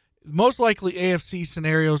likely AFC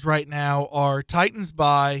scenarios right now are Titans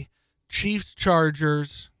bye, Chiefs,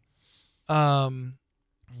 Chargers,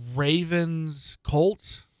 Ravens,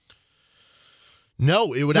 Colts.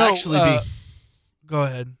 No, it would actually be. Go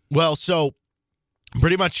ahead. Well, so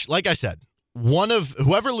pretty much, like I said,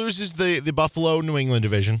 whoever loses the Buffalo New England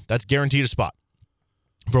division, that's guaranteed a spot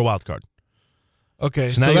for a wild card.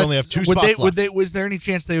 Okay, so now you only have 2 spots left. Was there any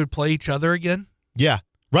chance they would play each other again? Yeah.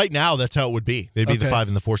 Right now, that's how it would be. They'd be the 5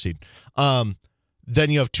 and the 4 seed. Then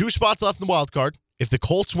you have 2 spots left in the wild card. If the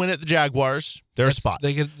Colts win at the Jaguars, they're a spot. So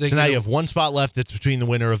now you have 1 spot left that's between the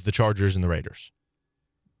winner of the Chargers and the Raiders.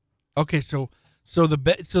 Okay, so the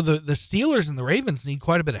Steelers and the Ravens need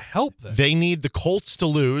quite a bit of help then. They need the Colts to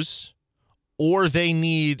lose, or they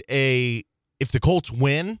need if the Colts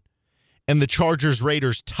win and the Chargers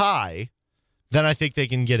Raiders tie, then I think they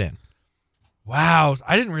can get in. Wow,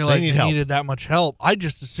 I didn't realize they needed that much help. I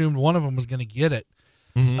just assumed one of them was going to get it.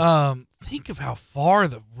 Mm-hmm. Think of how far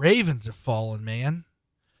the Ravens have fallen, man.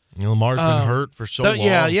 Lamar's been hurt for so long.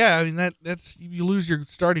 Yeah. I mean, that's you lose your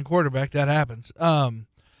starting quarterback, that happens.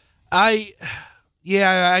 I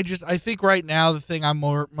think right now the thing I'm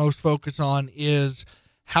most focused on is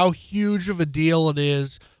how huge of a deal it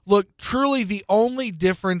is. Look, truly the only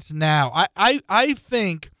difference now, I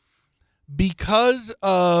think, because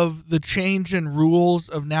of the change in rules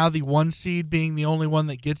of now the 1 seed being the only one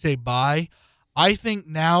that gets a bye, I think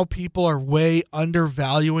now people are way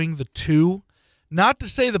undervaluing the 2. Not to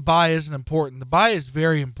say the bye isn't important. The bye is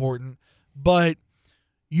very important, but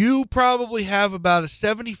you probably have about a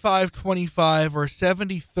 75-25 or a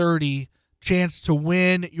 70-30 chance to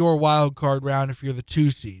win your wild card round if you're the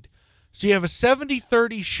 2 seed. So you have a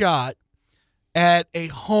 70-30 shot at a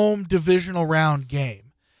home divisional round game.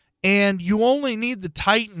 And you only need the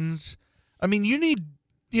Titans. I mean, you need,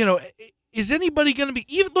 is anybody going to be,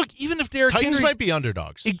 even if Derrick Henry. Titans might be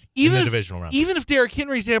underdogs in the divisional round. Even if Derrick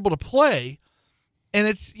Henry's able to play, and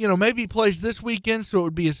it's, maybe he plays this weekend, so it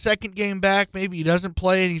would be his second game back. Maybe he doesn't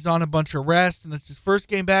play and he's on a bunch of rest and it's his first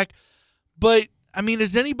game back. But, I mean,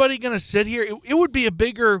 is anybody going to sit here? It would be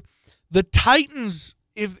the Titans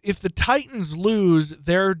if the Titans lose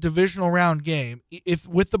their divisional round game, if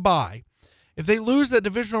with the bye, if they lose that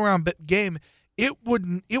divisional round game, it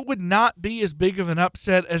would not be as big of an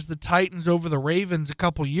upset as the Titans over the Ravens a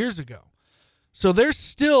couple years ago. So there's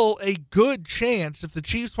still a good chance if the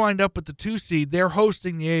Chiefs wind up with the 2 seed, they're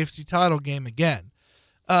hosting the AFC title game again.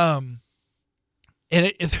 And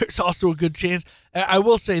there's also a good chance. I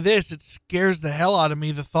will say this: it scares the hell out of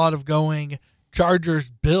me, the thought of going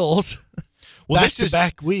Chargers-Bills. Well,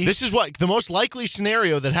 back weeks. This is what the most likely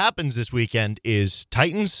scenario that happens this weekend is: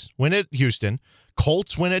 Titans win at Houston,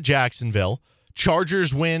 Colts win at Jacksonville,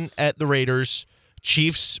 Chargers win at the Raiders,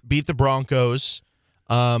 Chiefs beat the Broncos.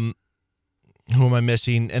 Who am I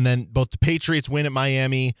missing? And then both the Patriots win at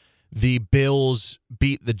Miami, the Bills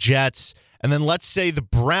beat the Jets, and then let's say the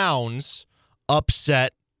Browns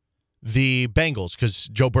upset the Bengals because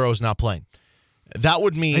Joe Burrow's not playing. That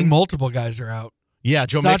would mean I think multiple guys are out. Yeah,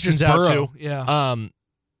 Joe Mixon's out Burrow. too. Yeah.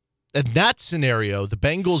 In that scenario, the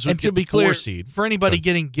Bengals would and to get be the 4 clear, seed. for anybody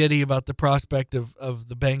getting giddy about the prospect of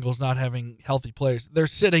the Bengals not having healthy players, they're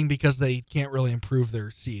sitting because they can't really improve their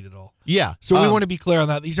seed at all. Yeah. So we want to be clear on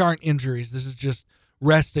that. These aren't injuries. This is just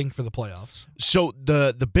resting for the playoffs. So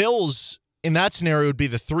the Bills in that scenario would be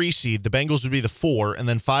the 3 seed. The Bengals would be the 4, and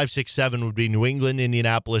then 5, 6, 7 would be New England,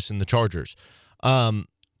 Indianapolis, and the Chargers.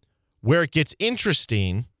 Where it gets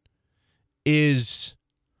interesting is,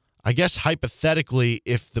 I guess hypothetically,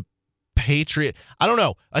 if the Patriot, I don't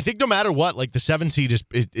know. I think no matter what, like the 7 seed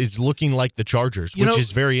is looking like the Chargers, which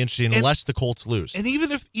is very interesting, unless the Colts lose. And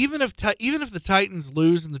even if the Titans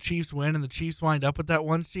lose and the Chiefs win and the Chiefs wind up with that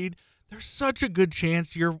 1 seed, there's such a good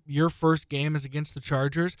chance your first game is against the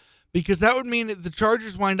Chargers, because that would mean that the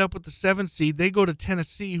Chargers wind up with the 7 seed. They go to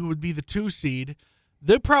Tennessee, who would be the 2 seed.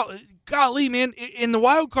 They're probably, golly, man, in the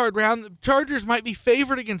wild card round, the Chargers might be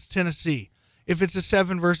favored against Tennessee if it's a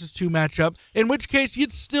 7 versus 2 matchup, in which case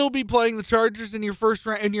you'd still be playing the Chargers in your first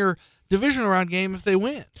round, in your divisional round game if they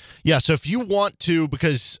win. Yeah, so if you want to,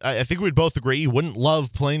 because I think we'd both agree you wouldn't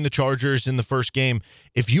love playing the Chargers in the first game.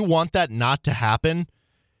 If you want that not to happen,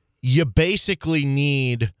 you basically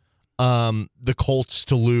need the Colts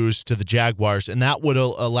to lose to the Jaguars, and that would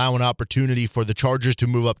allow an opportunity for the Chargers to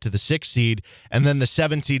move up to the 6 seed, and then the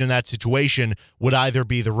 7 seed in that situation would either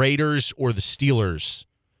be the Raiders or the Steelers,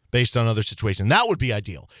 based on other situations. That would be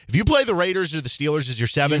ideal. If you play the Raiders or the Steelers as your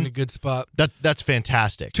 7, you're in a good spot. That's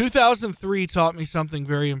fantastic. 2003 taught me something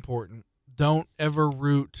very important. Don't ever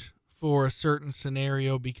root for a certain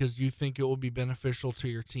scenario because you think it will be beneficial to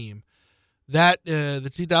your team. That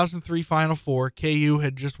the 2003 Final Four, KU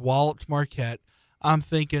had just walloped Marquette. I'm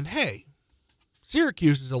thinking, hey,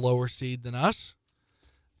 Syracuse is a lower seed than us.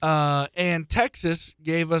 And Texas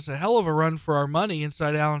gave us a hell of a run for our money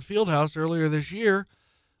inside Allen Fieldhouse earlier this year.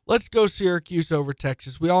 Let's go Syracuse over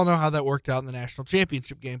Texas. We all know how that worked out in the national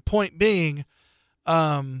championship game. Point being,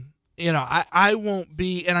 I won't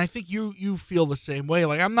be, and I think you feel the same way.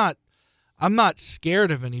 Like I'm not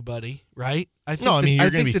scared of anybody, right? You're going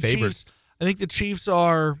to be favored. I think the Chiefs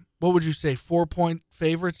are, what would you say, 4-point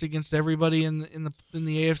favorites against everybody in the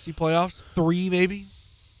AFC playoffs? 3 maybe.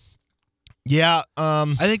 Yeah,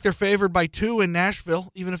 I think they're favored by 2 in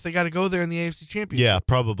Nashville, even if they got to go there in the AFC Championship. Yeah,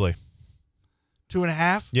 probably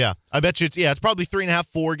 2.5. Yeah, I bet you it's probably 3.5,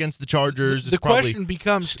 4 against the Chargers. The question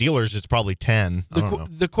becomes Steelers. It's probably 10. I don't know.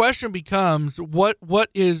 The question becomes what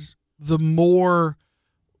is more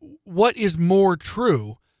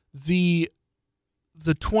true, the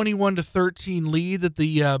 21-13 lead that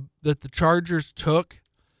the Chargers took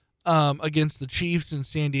against the Chiefs in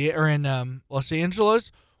San Diego or in Los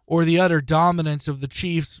Angeles, or the utter dominance of the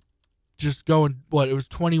Chiefs just going it was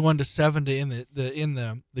 21-7 in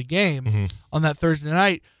the game on that Thursday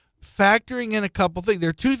night. Factoring in a couple things, there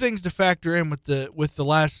are 2 things to factor in with the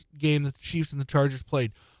last game that the Chiefs and the Chargers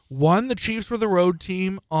played. One, the Chiefs were the road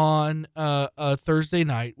team on a Thursday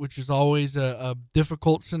night, which is always a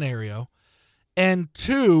difficult scenario. And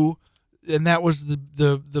 2, and that was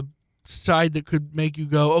the side that could make you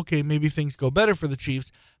go, okay, maybe things go better for the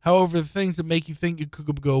Chiefs. However, the things that make you think it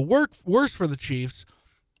could go worse for the Chiefs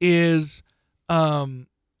is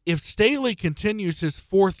if Staley continues his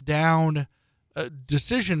 4th down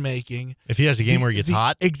decision making. If he has a game where he gets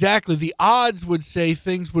hot. Exactly. The odds would say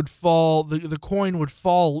things would fall, the coin would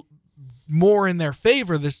fall more in their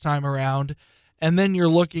favor this time around. And then you're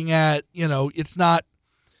looking at, it's not,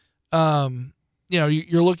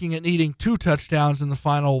 you're looking at needing 2 touchdowns in the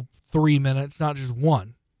final 3 minutes, not just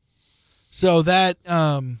 1. So that,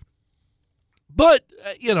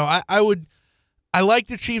 I like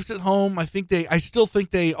the Chiefs at home. I still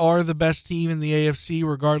think they are the best team in the AFC,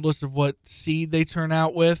 regardless of what seed they turn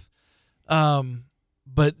out with.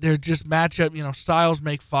 but they're just matchup, styles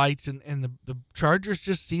make fights, and the Chargers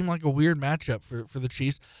just seem like a weird matchup for the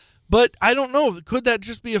Chiefs. But I don't know. Could that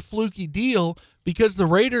just be a fluky deal? Because the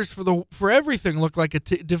Raiders, for everything, look like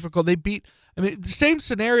difficult. They beat. I mean, the same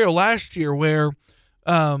scenario last year where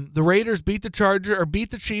the Raiders beat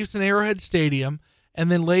the Chiefs in Arrowhead Stadium, and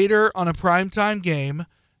then later on a primetime game,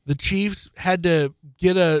 the Chiefs had to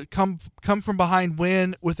get a come from behind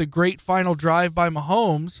win with a great final drive by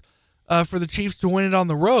Mahomes for the Chiefs to win it on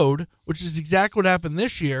the road, which is exactly what happened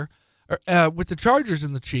this year with the Chargers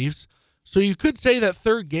and the Chiefs. So you could say that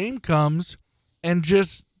third game comes and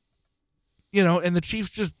just, and the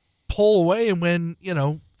Chiefs just pull away and win,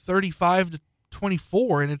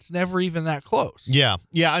 35-24, and it's never even that close. Yeah.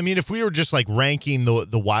 Yeah. I mean, if we were just like ranking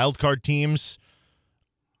the wild card teams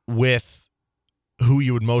with who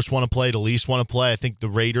you would most want to play to least want to play, I think the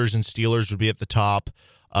Raiders and Steelers would be at the top.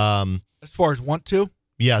 As far as want to?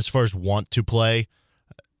 Yeah, as far as want to play,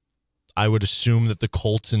 I would assume that the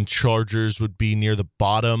Colts and Chargers would be near the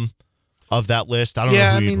bottom of that list. I don't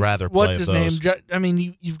know who you'd rather play. What's his name? I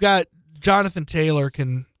mean, you've got Jonathan Taylor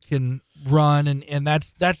can run, and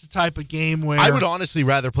that's the type of game where I would honestly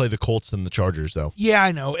rather play the Colts than the Chargers, though. Yeah,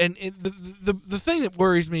 I know. And the thing that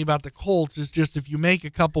worries me about the Colts is just if you make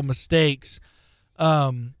a couple mistakes,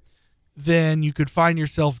 then you could find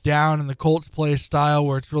yourself down, and the Colts play a style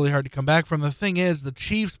where it's really hard to come back from. The thing is, the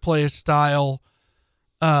Chiefs play a style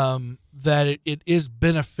that it is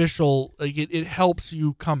beneficial. Like it helps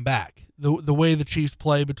you come back. The way the Chiefs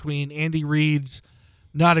play between Andy Reid's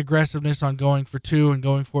not aggressiveness on going for two and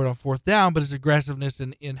going for it on fourth down, but his aggressiveness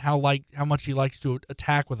in how much he likes to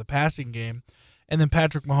attack with a passing game, and then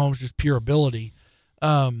Patrick Mahomes' just pure ability.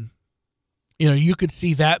 You could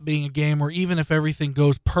see that being a game where even if everything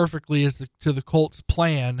goes perfectly to the Colts'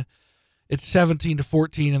 plan, it's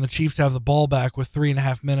 17-14, and the Chiefs have the ball back with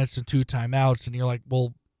 3.5 minutes and 2 timeouts, and you're like,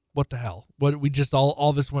 well, what the hell? What we just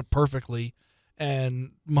all this went perfectly,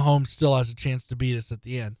 and Mahomes still has a chance to beat us at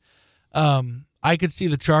the end. I could see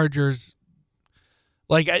the Chargers,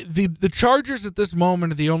 the Chargers at this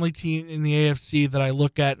moment are the only team in the AFC that I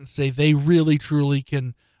look at and say they really truly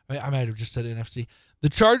can. I might have just said NFC. The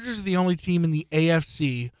Chargers are the only team in the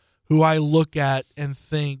AFC who I look at and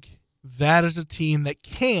think that is a team that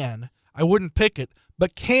can, I wouldn't pick it,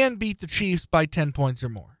 but can beat the Chiefs by 10 points or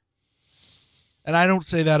more. And I don't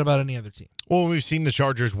say that about any other team. Well, we've seen the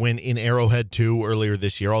Chargers win in Arrowhead too earlier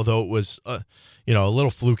this year, although it was a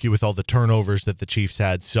little fluky with all the turnovers that the Chiefs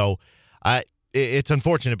had. So it's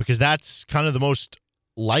unfortunate because that's kind of the most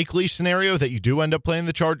likely scenario that you do end up playing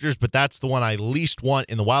the Chargers, but that's the one I least want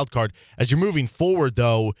in the wild card. As you're moving forward,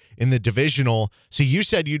 though, in the divisional, see, you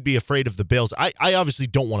said you'd be afraid of the Bills. I obviously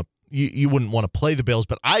don't want to, you wouldn't want to play the Bills,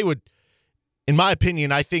 but I would, in my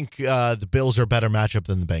opinion, I think the Bills are a better matchup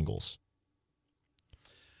than the Bengals.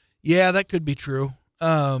 Yeah, that could be true.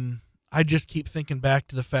 I just keep thinking back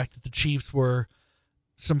to the fact that the Chiefs were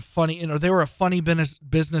some funny, they were a funny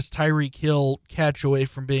business Tyreek Hill catch away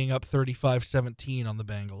from being up 35-17 on the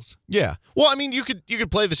Bengals. Yeah. Well, I mean, you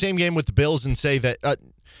could play the same game with the Bills and say that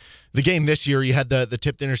the game this year, you had the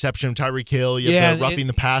tipped interception of Tyreek Hill, you had the roughing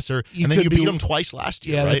the passer, and then you beat them twice last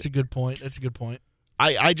year, yeah, right? That's a good point.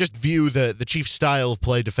 I just view the Chiefs' style of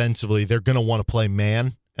play defensively, they're going to want to play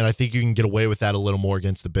man, and I think you can get away with that a little more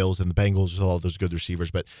against the Bills than the Bengals with all those good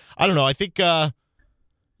receivers. But I don't know. I think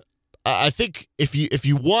if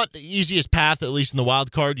you want the easiest path, at least in the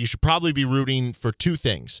wild card, you should probably be rooting for two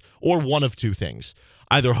things, or one of two things.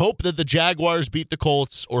 Either hope that the Jaguars beat the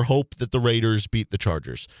Colts or hope that the Raiders beat the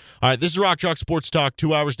Chargers. All right, this is Rock Chalk Sports Talk.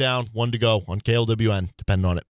 2 hours down, 1 to go on KLWN. Depend on it.